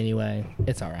around me anyway.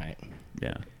 It's all right.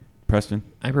 Yeah. Preston?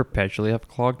 I perpetually have a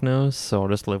clogged nose, so I'll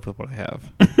just live with what I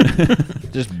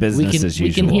have. Just business as we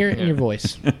usual. can hear it in your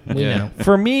voice. We Yeah. know.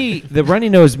 For me, the runny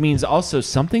nose means also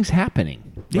something's happening,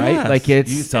 right? Yes. Like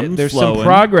Something's there's flowing. some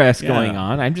progress Yeah. going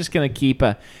on. I'm just gonna keep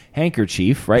a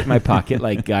handkerchief right in my pocket,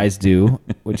 like guys do,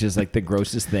 which is like the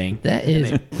grossest thing. That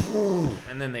is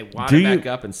And then they wad Do it you- back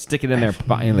up and stick it in their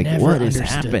pocket. Like, never what is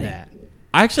understood happening? that.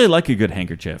 I actually like a good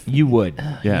handkerchief. You would.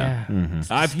 Yeah. It's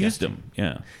I've used disgusting.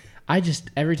 them. Yeah. I just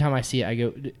every time I see it, I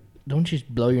go, don't you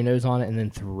just blow your nose on it and then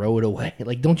throw it away?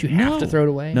 Like, don't you have to throw it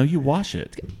away? No, you wash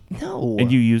it. No.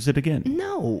 And you use it again.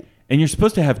 No. And you're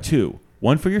supposed to have 2.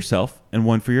 One for yourself and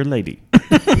one for your lady.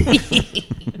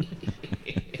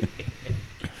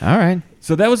 All right.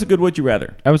 So that was a good would you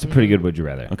rather. That was a pretty good would you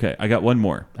rather. Okay, I got one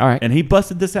more. All right. And he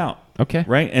busted this out. Okay.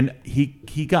 Right? And he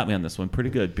got me on this one pretty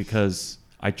good because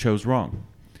I chose wrong.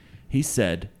 He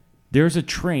said, there's a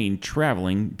train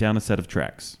traveling down a set of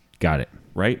tracks, Got it.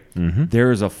 right? Mm-hmm.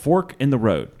 There is a fork in the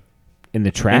road. In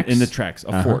the tracks? In the tracks,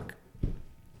 a fork.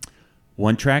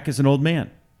 One track is an old man.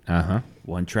 Uh-huh.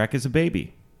 One track is a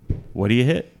baby. What do you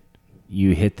hit,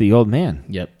 You hit the old man.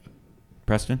 Yep.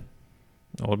 Preston?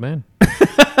 Old man.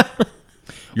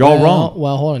 You're all wrong.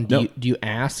 Well, hold on. No. Do you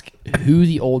ask who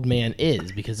the old man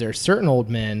is? Because there are certain old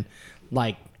men,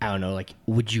 like, I don't know, like,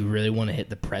 would you really want to hit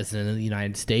the president of the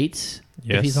United States if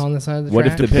Yes. he's on the side of the What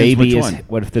track? if the Depends baby which is one.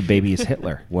 What if the baby is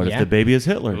Hitler? What Yeah. if the baby is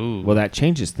Hitler? Ooh. Well, that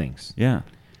changes things. Yeah.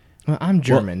 Well, I'm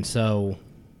German, so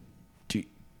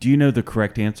Do you know the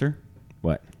correct answer?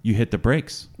 What? You hit the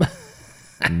brakes.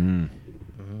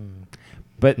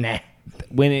 But nah.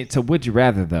 when it's a would you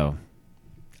rather though.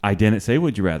 I didn't say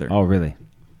would you rather. Oh, really?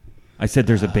 I said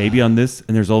there's a baby on this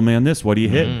and there's old man on this. What do you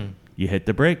hit? You hit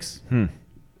the brakes.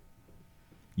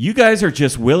 You guys are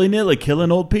just willy-nilly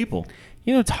killing old people.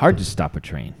 You know, it's hard to stop a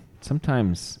train.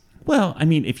 Sometimes Well, I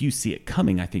mean, if you see it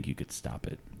coming, I think you could stop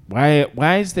it.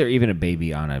 why is there even a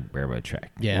baby on a railroad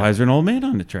track? Yeah. Why is there an old man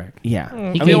on the track? Yeah.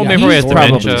 The old man probably has he's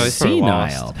probably dementia. He's probably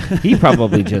senile. lost. He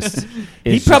probably just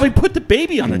He is probably put the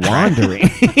baby on the just track.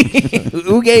 wandering.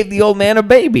 Who gave the old man a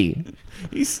baby?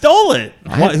 He stole it.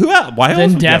 Why, why else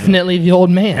Then would you have it? definitely the old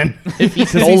man. If he Because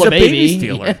stole he's a a baby baby,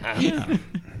 stealer. yeah.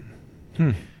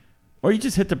 Yeah. Or you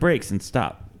just hit the brakes and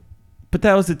stop. But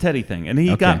that was the Teddy thing, and he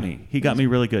Okay. got me. He got me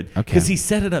really good because he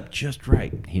set it up just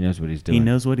right. He knows what he's doing. He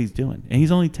knows what he's doing, and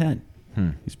he's only 10.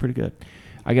 He's pretty good.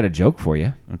 I got a joke for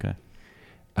you. Okay.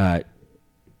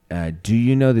 Do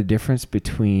you know the difference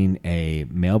between a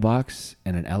mailbox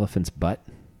and an elephant's butt?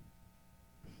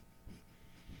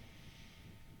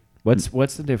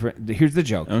 What's the difference? Here's the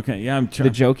joke. Okay. Yeah, I'm trying.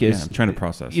 The joke is I'm trying to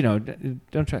process. You know,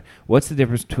 don't try. What's the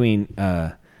difference between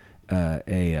a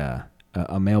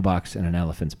mailbox and an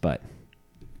elephant's butt?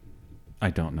 I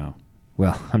don't know.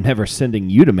 Well, I'm never sending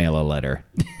you to mail a letter.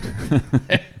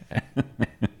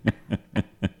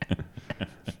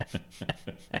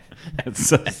 That's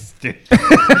so stupid.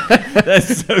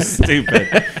 That's so stupid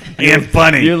and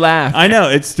funny. You laughed. I know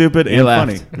it's stupid You and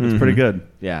laughed. funny. It's pretty good.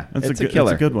 Yeah, That's it's a a good-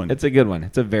 killer. that's a good one. It's a good one.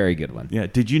 It's a very good one. Yeah.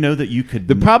 Did you know that you could?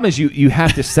 The problem is you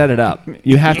have to set it up.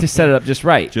 You have to set it up just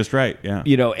right. Just right. Yeah.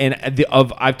 You know, and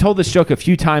I've told this joke a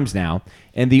few times now,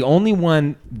 and the only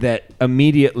one that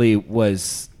immediately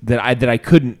was that I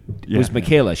couldn't was Yeah.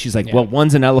 Michaela. She's like, well,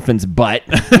 one's an elephant's butt,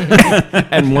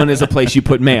 and one is a place you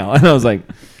put mail. And I was like,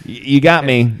 you got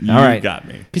me. You All right, got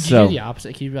me. Could you So- do the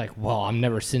opposite? Could you be like, well, I'm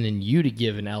never sending you to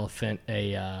give an elephant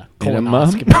a And a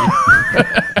colonoscopy.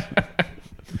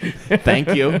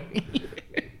 Thank you.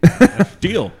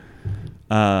 Deal.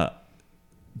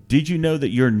 Did you know that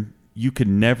you could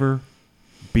never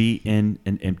be in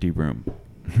an empty room?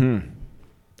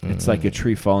 It's like a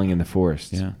tree falling in the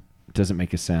forest. Yeah. It doesn't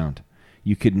make a sound.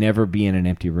 You could never be in an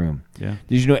empty room. Yeah.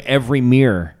 Did you know every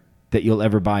mirror that you'll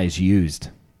ever buy is used?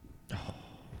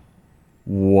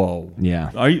 Whoa.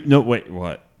 Yeah. Are you? No. Wait.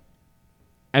 What?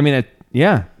 I mean,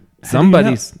 yeah. do you know?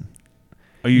 Somebody's.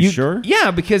 Are you sure? Yeah,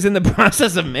 because in the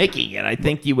process of making it, I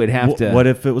think you would have to. What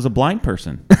if it was a blind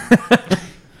person?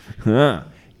 Huh.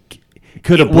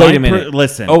 Could a Wait blind a minute.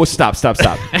 listen? Oh, stop.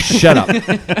 Shut up.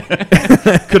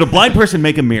 Could a blind person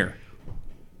make a mirror?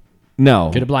 No.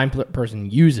 Could a blind person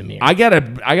use a mirror? I got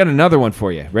another one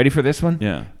for you. Ready for this one?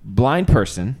 Yeah. Blind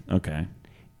person Okay.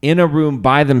 in a room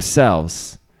by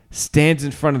themselves stands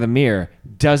in front of the mirror,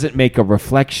 doesn't make a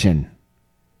reflection.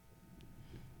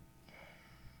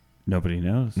 Nobody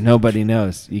knows. Nobody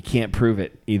knows. You can't prove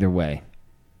it either way.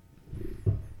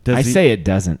 Does he- say it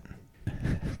doesn't.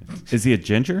 Is he a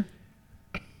ginger?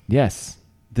 Yes.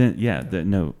 Then yeah.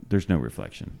 No. There's no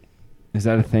reflection. Is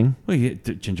that a thing? Well,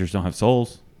 gingers don't have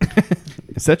souls.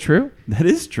 Is that true? That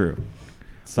is true.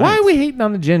 Why are Science. we hating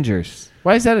on the gingers?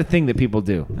 Why is that a thing that people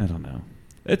do? I don't know.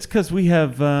 It's because we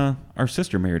have our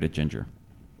sister married a ginger.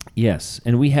 Yes,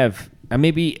 and we have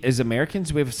maybe as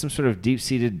Americans we have some sort of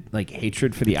deep-seated like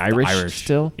hatred for the Irish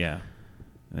still, Yeah.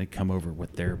 They come over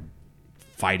with their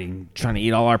fighting. trying to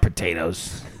eat all our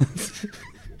potatoes.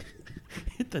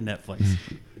 Hit the Netflix.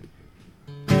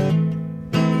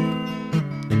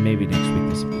 And maybe next week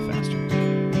this will be faster.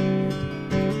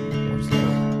 Or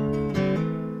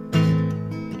slower.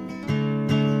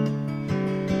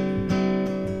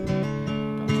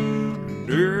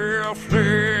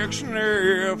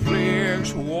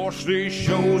 Netflix, watch these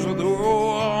shows with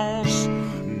us.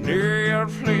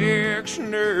 Netflix,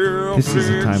 This is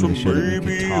the time of the show that we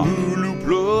maybe can talk. Hulu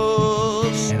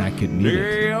Plus. And I could mute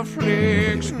it.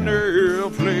 Netflix, And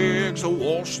nobody Netflix,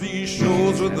 watch these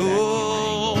shows with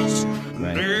us.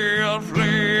 Right.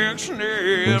 Netflix,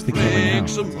 Where's the camera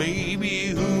Netflix,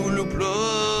 maybe Hulu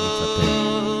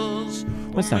Plus.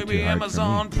 Well, it's not Maybe too hard for me.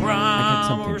 Amazon I got Prime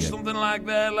something or good. something like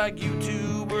that, like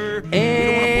YouTube or.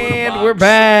 And we're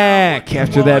back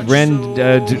after that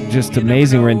just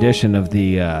amazing rendition of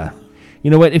the. You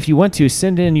know what? If you want to,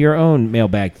 send in your own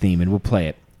mailbag theme and we'll play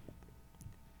it.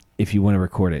 If you want to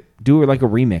record it, do like a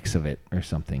remix of it or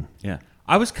something. Yeah.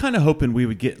 I was kind of hoping we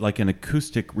would get like an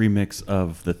acoustic remix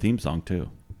of the theme song too.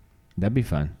 That'd be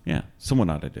fun. Yeah. Someone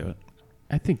ought to do it.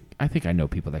 I think I know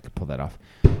people that could pull that off.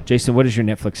 Jason, what is your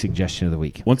Netflix suggestion of the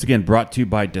week? Once again, brought to you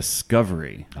by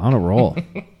Discovery. On a roll.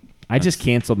 I just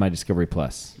canceled my Discovery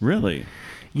Plus. Really?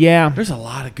 Yeah. There's a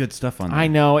lot of good stuff on there. I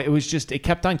know. It was just, it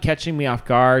kept on catching me off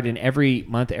guard. And every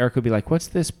month, Eric would be like, what's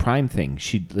this Prime thing?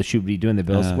 She'd be doing the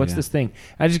bills. Oh, What's yeah. this thing?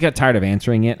 I just got tired of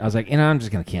answering it. I was like, I'm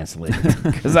just going to cancel it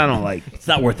because I don't like It's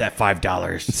not worth that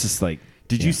 $5. It's just like,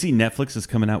 Did you see Netflix is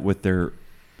coming out with their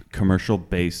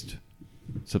commercial-based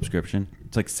subscription?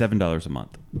 It's like $7 a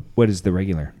month. what is the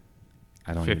regular?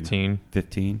 I don't even know. 15.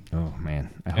 15. Oh, man.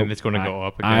 And it's going to go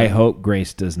up again. I hope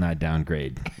Grace does not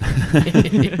downgrade.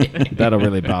 That'll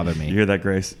really bother You me. hear that,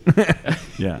 Grace?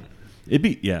 Yeah.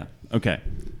 Yeah. Okay.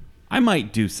 I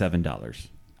might do $7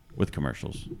 with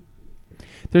commercials.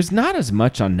 There's not as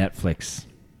much on Netflix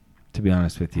to be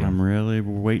honest with you. I'm really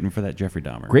waiting for that Jeffrey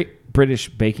Dahmer. Great British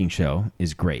Baking Show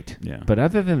is great. Yeah. But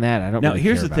other than that, I don't Now, really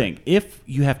here's care the about thing. it. If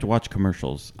you have to watch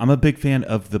commercials, I'm a big fan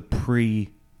of the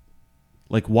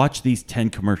watch these 10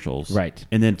 commercials. Right.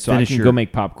 And then So I finish can your, go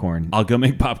make popcorn. I'll go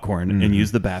make popcorn and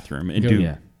use the bathroom and do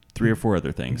yeah. 3 or 4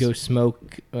 other things. Go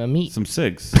smoke meat. Some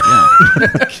cigs. Yeah.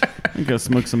 And go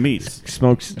smoke some meats.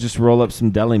 Smokes, just roll up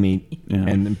some deli meat Yeah.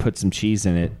 and then put some cheese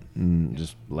in it and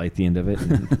just light the end of it.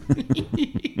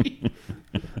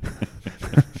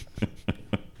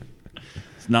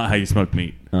 It's not how you smoke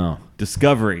meat. Oh.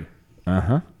 Discovery.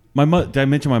 Uh-huh. Did I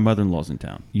mention my mother-in-law's in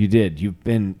town? You did. You've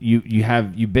been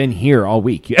here all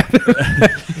week.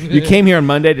 You came here on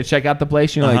Monday to check out the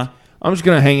place. You're like, Uh-huh. I'm just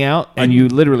gonna hang out, and you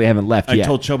literally haven't left I yet.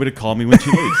 told Shelby to call me when she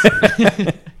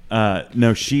leaves.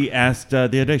 No, she asked the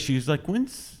other day. She was like,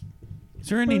 is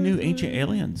there any new Ancient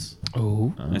Aliens?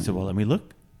 Oh. And I said, well, let me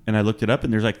look. And I looked it up,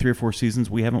 and there's like 3 or 4 seasons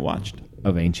we haven't watched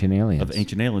of Ancient Aliens. of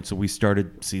Ancient Aliens. So we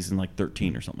started season like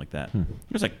 13 or something like that.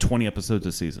 There's like 20 episodes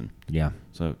a season. Yeah.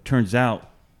 So it turns out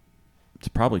it's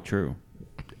probably true.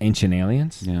 Ancient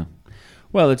Aliens. Yeah.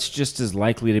 Well, it's just as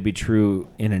likely to be true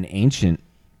in an ancient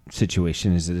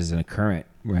situation as it is in a current,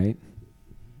 right?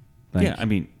 Like, Yeah, I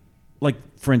mean, like,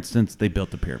 for instance, they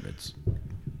built the pyramids.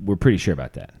 we're pretty sure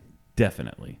about that.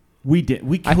 Definitely. We did.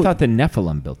 I thought the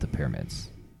Nephilim built the pyramids.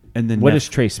 And then What does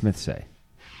Trey Smith say?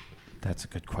 That's a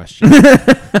good question.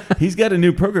 He's got a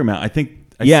new program out. I think.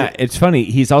 It's funny.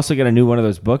 He's also got a new one of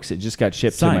those books. It just got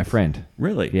shipped to my Signed. friend.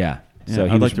 Really? Yeah. Yeah, So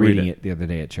he I'd was like to read reading it. it the other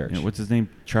day at church. Yeah, what's his name?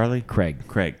 Charlie? Craig.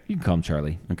 Craig. You can call him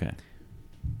Charlie. Okay.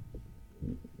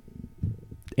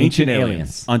 Ancient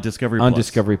Aliens. on Discovery On Plus.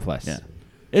 Discovery Plus. Yeah.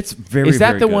 It's very. Is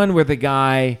that very the good. one where the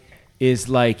guy is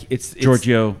like it's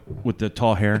Giorgio with the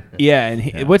tall hair? Yeah,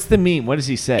 and what's the meme? What does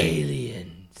he say?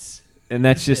 Aliens. And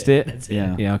that's just it. That's it.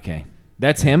 Yeah. Yeah. Okay.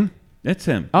 That's him. That's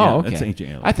him. Oh, Yeah, okay. That's Ancient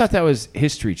Aliens. I thought that was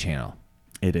History Channel.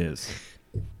 it is.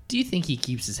 Do you think he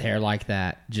keeps his hair like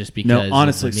that just because? No,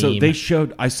 honestly. of the So meme? they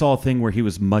showed. I saw a thing where he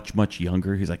was much, much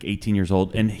younger. He's like 18 years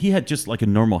old, and he had just like a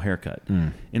normal haircut.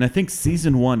 And I think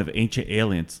season 1 of Ancient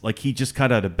Aliens, like he just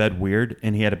got out of bed weird,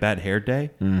 and he had a bad hair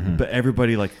day, but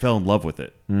everybody like fell in love with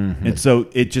it, and so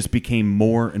it just became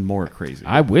more and more crazy.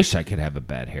 I wish I could have a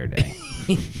bad hair day.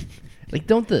 Like,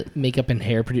 don't the makeup and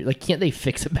hair produce? Like, can't they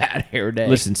fix a bad hair day?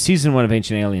 Listen, season 1 of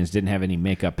Ancient Aliens didn't have any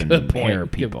makeup and Good point, hair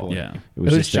good people. point. Yeah. It it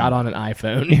was just shot on an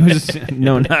iPhone. It was just,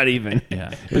 no, not even.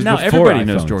 yeah, It but was now before everybody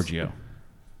knows iPhones. Giorgio.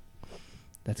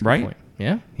 That's a good Right? point.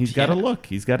 Yeah, He's got a look.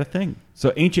 He's got a thing.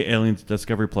 So Ancient Aliens,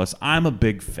 Discovery Plus. I'm a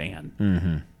big fan.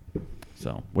 Mm-hmm.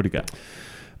 So what do you got?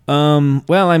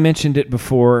 Well, I mentioned it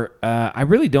before. I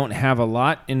really don't have a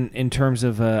lot in terms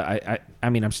of. I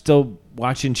mean, I'm still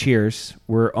watching Cheers.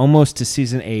 We're almost to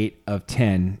season 8 of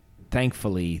 10.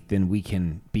 Thankfully, then we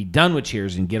can be done with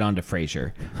Cheers and get on to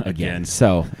Frasier again.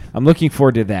 So I'm looking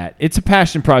forward to that. It's a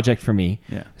passion project for me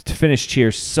Yeah. to finish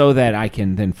Cheers so that I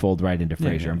can then fold right into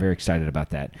Frasier. yeah. I'm very excited about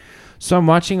that. So I'm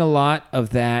watching a lot of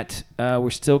that. We're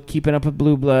still keeping up with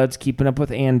Blue Bloods, keeping up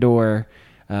with Andor.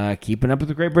 Keeping up with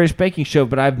the Great British Baking Show,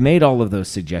 but I've made all of those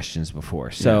suggestions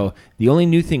before. So the only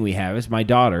new thing we have is my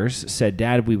daughters said,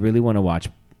 Dad, we really want to watch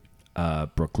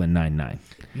Brooklyn Nine-Nine.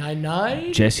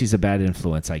 9-9. Jesse's a bad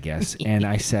influence, I guess. And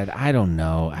I said, I don't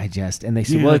know. And they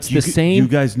said, Yeah, well, it's you the g- same. You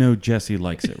guys know Jesse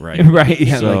likes it, right? Right.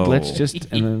 Yeah. So- Like, let's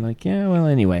just, and they're like, yeah, well,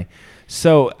 anyway.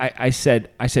 So I said,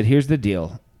 here's the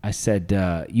deal. I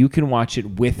said, you can watch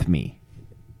it with me,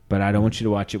 but I don't want you to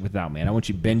watch it without me. I don't want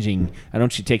you binging. I don't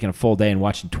want you taking a full day and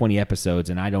watching 20 episodes,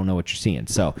 and I don't know what you're seeing.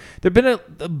 So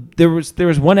there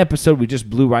was one episode we just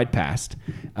blew right past,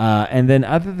 and then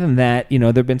other than that,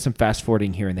 there've been some fast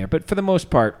forwarding here and there, but for the most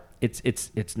part,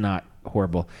 it's not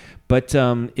horrible, but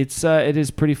it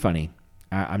is pretty funny.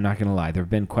 I'm not gonna lie. There have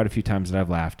been quite a few times that I've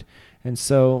laughed, and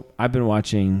so I've been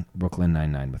watching Brooklyn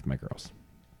Nine-Nine with my girls.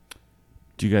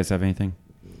 Do you guys have anything?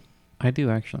 I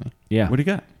do actually. Yeah. What do you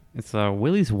got? It's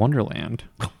Willy's Wonderland.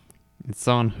 It's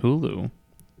on Hulu.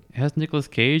 It has Nicolas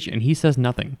Cage, and he says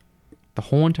nothing. The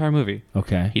whole entire movie.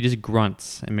 Okay. He just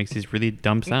grunts and makes these really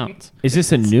dumb sounds. Is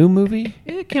this a new movie?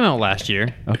 It came out last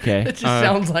year. Okay. It just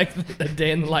sounds like a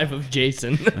day in the life of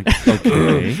Jason.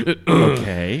 Okay.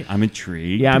 Okay. I'm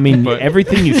intrigued. Yeah, I mean,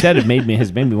 everything you said has made me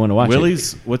want to watch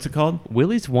Willie's, what's it called?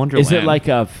 Willy's it. Wonderland. Is it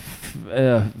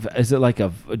like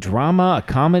a drama, a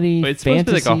comedy, It's supposed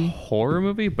to fantasy? be like a horror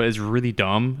movie, but it's really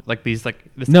dumb. Like these,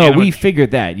 this No, we animat-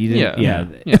 figured that. You didn't. Yeah.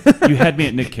 Yeah. Yeah. You had me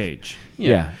at Nick Cage.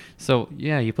 Yeah. So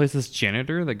yeah, he plays this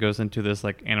janitor that goes into this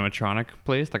like animatronic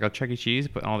place, like a Chuck E. Cheese,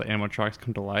 but all the animatronics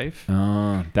come to life.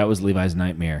 Oh, that was Levi's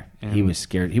nightmare. He was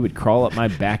scared. He would crawl up my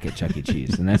back at Chuck E.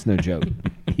 Cheese, and that's no joke.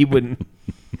 He wouldn't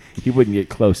get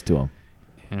close to him.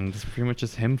 And it's pretty much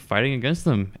just him fighting against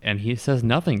them, and he says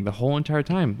nothing the whole entire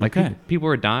time. Like Okay. people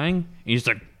are dying, and he's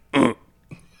just like,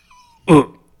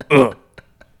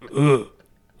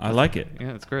 I like it.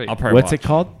 yeah, it's great. I'll probably What's watch. it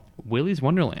called? Willy's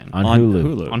Wonderland On On Hulu.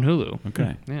 Hulu. on Hulu.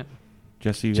 Okay. Yeah.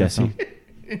 Jesse, you got Jesse? something?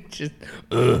 Just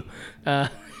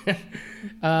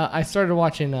I started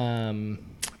watching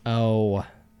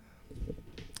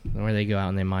where they go out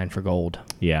and they mine for gold.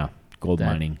 Yeah, gold That-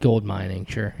 mining. Gold mining,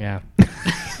 sure, yeah.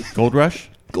 Gold Rush?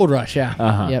 Gold Rush, yeah.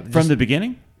 Uh-huh. Yep, From the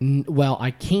beginning? well,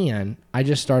 I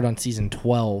just started on season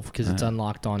 12 because it's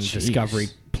unlocked on Discovery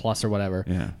Plus or whatever.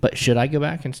 Yeah. But should I go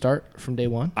back and start from day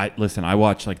one? I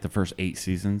watched like the first 8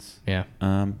 seasons. Yeah.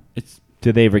 It's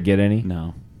Did they ever get any?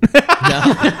 no.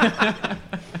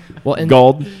 Well, in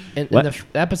Gold? In What? the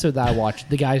episode that I watched,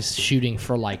 the guy's shooting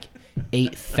for like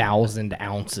 8,000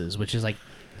 ounces, which is like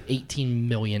 $18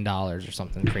 million or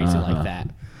something crazy like that.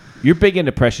 You're big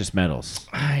into precious metals.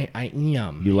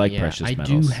 You like precious I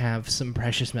metals. do have some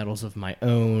precious metals of my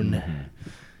own. Mm-hmm.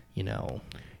 You know,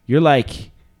 You're like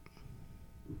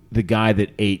the guy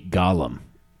that ate Gollum,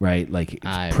 right? Like it's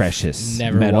I've precious.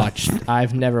 Never metal.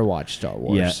 I've never watched Star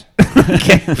Wars.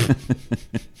 Yeah.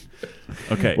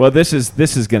 Okay. Well, this is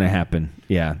going to happen.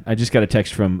 Yeah, I just got a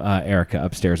text from Erica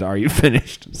upstairs. Are you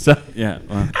finished? So yeah.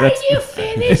 Are you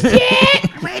finished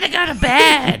yet? Way to go to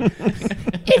bed.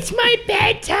 It's my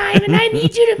bedtime and I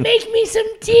need you to make me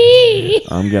some tea.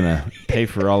 I'm gonna pay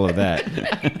for all of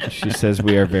that. She says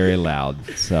we are very loud.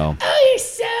 So Oh, you're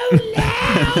so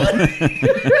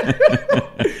loud.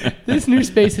 This new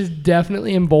space has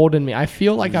definitely emboldened me. I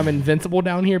feel like I'm invincible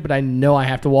down here, but I know I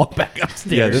have to walk back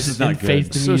upstairs. Yeah, this is not and good. face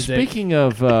the so music. speaking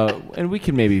of, and we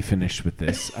can maybe finish with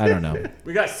this. I don't know.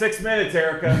 We got 6 minutes,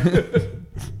 Erica.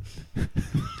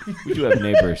 We do have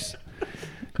neighbors.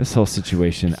 This whole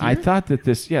situation. I thought that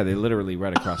this. Yeah, they literally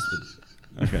right across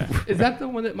the. Okay. Is that the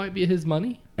one that might be his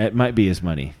money? It might be his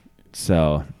money.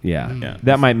 So yeah, Yeah.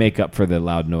 that might make up for the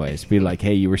loud noise. Be like,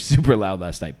 hey, you were super loud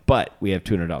last night, but we have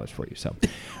 $200 for you. So,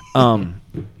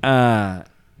 I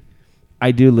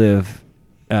do live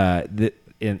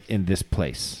in this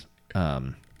place.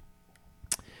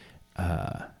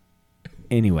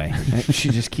 Anyway, she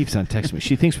just keeps on texting me.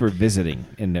 She thinks we're visiting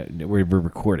and we're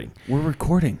recording. We're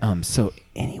recording. So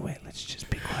anyway, let's just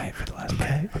be quiet for the last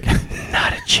part. Okay.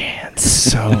 Not a chance.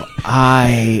 So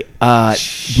I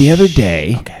the other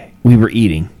day we were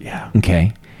eating. Yeah.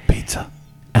 Okay. Pizza.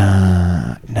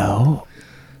 No.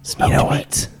 Smoked You know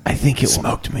meats. what? I think it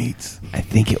Smoked meats. I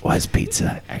think it was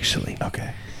pizza actually.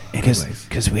 Okay.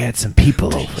 Because we had some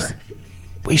people over.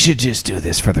 We should just do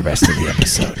this for the rest of the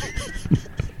episode.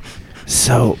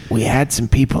 So we had some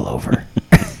people over,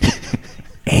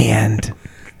 and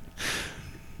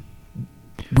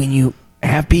when you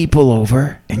have people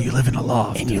over And you live in a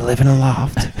loft. and you live in a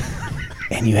loft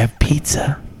and you have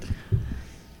pizza,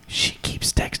 she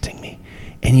keeps texting me,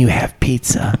 and you have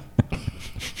pizza,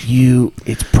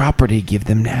 it's proper to give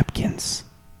them napkins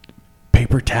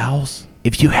Paper towels.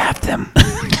 if you have them.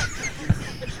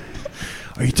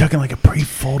 Are you talking like a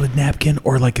pre-folded napkin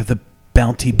or like the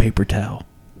Bounty paper towel?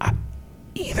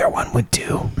 Either one would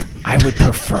do. I would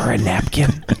prefer a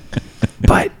napkin,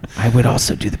 but I would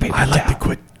also do the paper I like towel.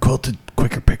 the quilted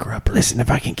quicker picker upper. Listen,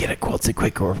 if I can get a quilted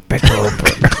quick or picker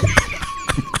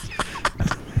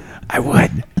I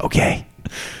would. Okay.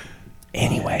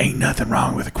 Anyway, Ain't nothing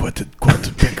wrong with a quilted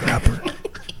picker upper.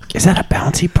 is that a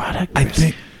Bounty product? I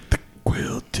think the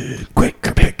quilted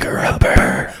Quicker picker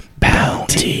upper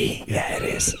Bounty. Yeah, it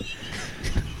is.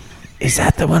 Is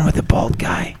that the one with the bald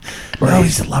guy? No,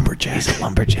 he's a lumberjack. He's a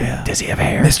lumberjack. Yeah. Does he have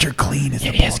hair? Mr. Clean is the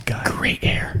He has bald guy. great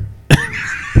hair.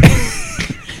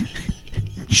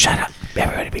 Shut up.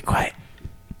 Everybody be quiet.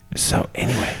 So,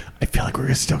 anyway. I feel like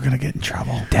we're still gonna get in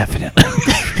trouble. Definitely.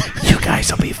 You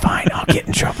guys will be fine. I'll get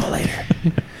in trouble later.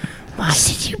 Why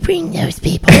did you bring those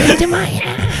people into my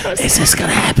house? Is this going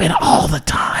to happen all the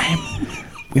time?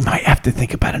 We might have to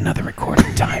think about another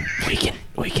recording time. We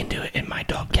can do it in my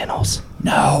dog kennels.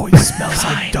 No, it smells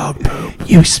like dog poop.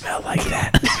 You smell like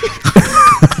that.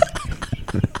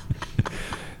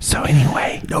 So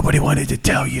anyway, Nobody wanted to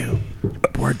tell you.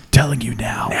 We're telling you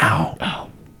now.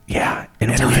 yeah,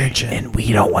 and Intervention.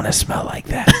 we don't want to smell like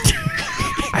that.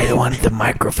 I don't want the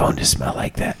microphone to smell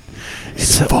like that.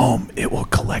 It's foam. It will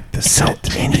collect the So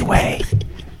scent. anyway,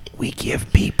 we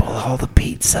give people all the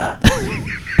pizza,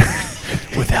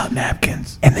 Without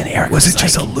napkins. and then Erica Was was it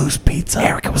just like, a loose pizza?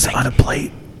 Erica was like, on a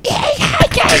plate.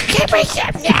 Give me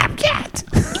some napkins.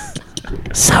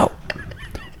 So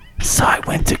I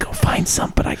went to go find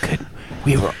some, but I couldn't.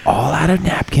 We were all out of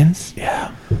napkins.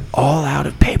 Yeah. All out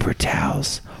of paper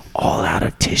towels. All out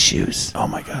of tissues. Oh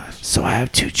my gosh. So I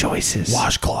have two choices.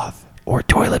 Washcloth. or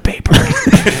toilet paper.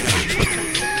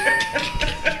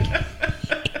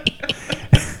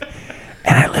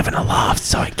 And I live in a loft,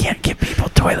 so I can't give people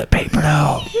toilet paper.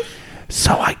 No.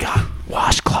 So I got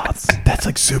washcloths. That's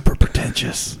like super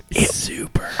pretentious.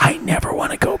 Super. I never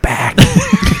want to go back.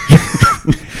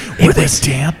 Were they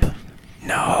damp?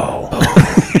 No.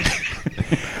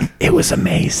 It was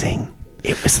amazing.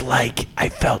 It was like I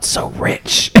felt so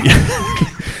rich.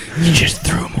 You just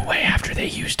threw them away after they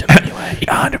used them anyway.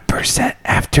 100%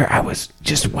 after I was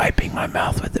just wiping my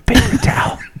mouth with the paper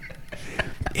towel.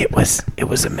 It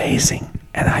was amazing,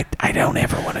 and I don't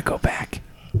ever want to go back.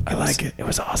 I like it. It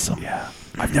was awesome. Yeah.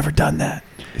 I've never done that.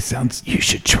 It sounds You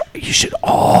should try. You should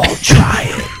all try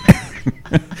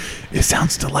it. it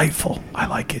sounds delightful. I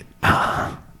like it.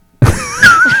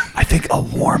 I think a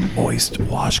warm, moist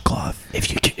washcloth.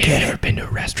 If you ever been to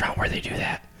a restaurant where they do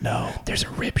that? No. There's a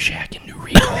Rib Shack in New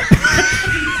Rico,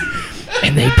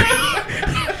 and they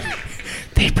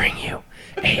bring you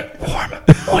a warm,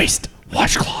 moist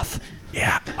washcloth.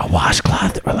 Yeah, a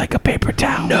washcloth or like a paper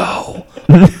towel. No,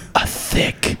 a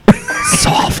thick,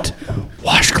 soft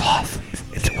washcloth.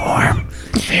 It's warm,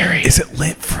 very. Is it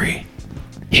lint free?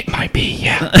 It might be,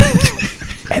 yeah.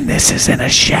 And this is in a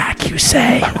shack, you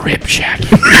say? A Rib Shack.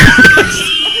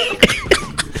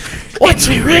 What's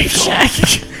a Rib Shack?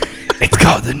 It's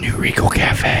called the New Regal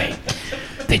Cafe.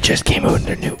 They just came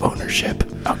under new ownership.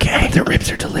 Okay. But their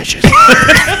ribs are delicious.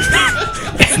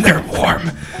 And their warm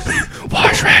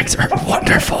wash rags are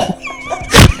wonderful.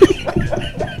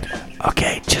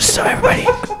 Okay, just so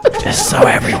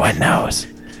everyone knows,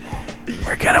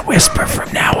 we're gonna whisper from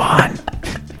now on.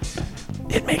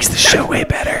 It makes the show way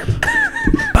better.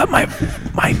 But my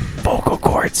vocal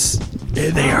cords,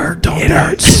 They hurt. Don't it they?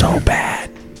 hurts so bad.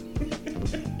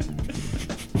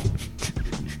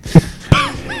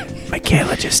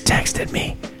 Michaela just texted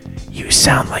me. You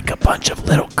sound like a bunch of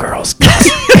little girls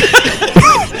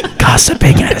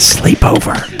gossiping at a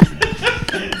sleepover.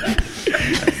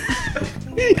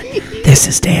 This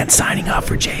is Dan signing off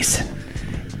for Jason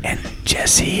and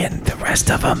Jesse and the rest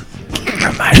of them,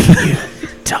 reminding you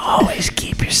to always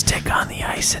keep your stick on the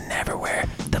ice and never wear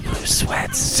the blue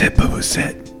sweats. Sit, boo,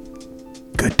 sit.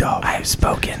 Good dog. I have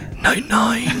spoken.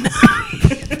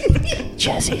 9-9.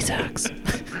 Jesse sucks.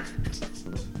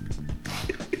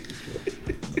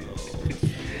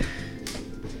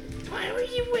 Why were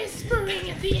you whispering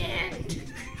at the end?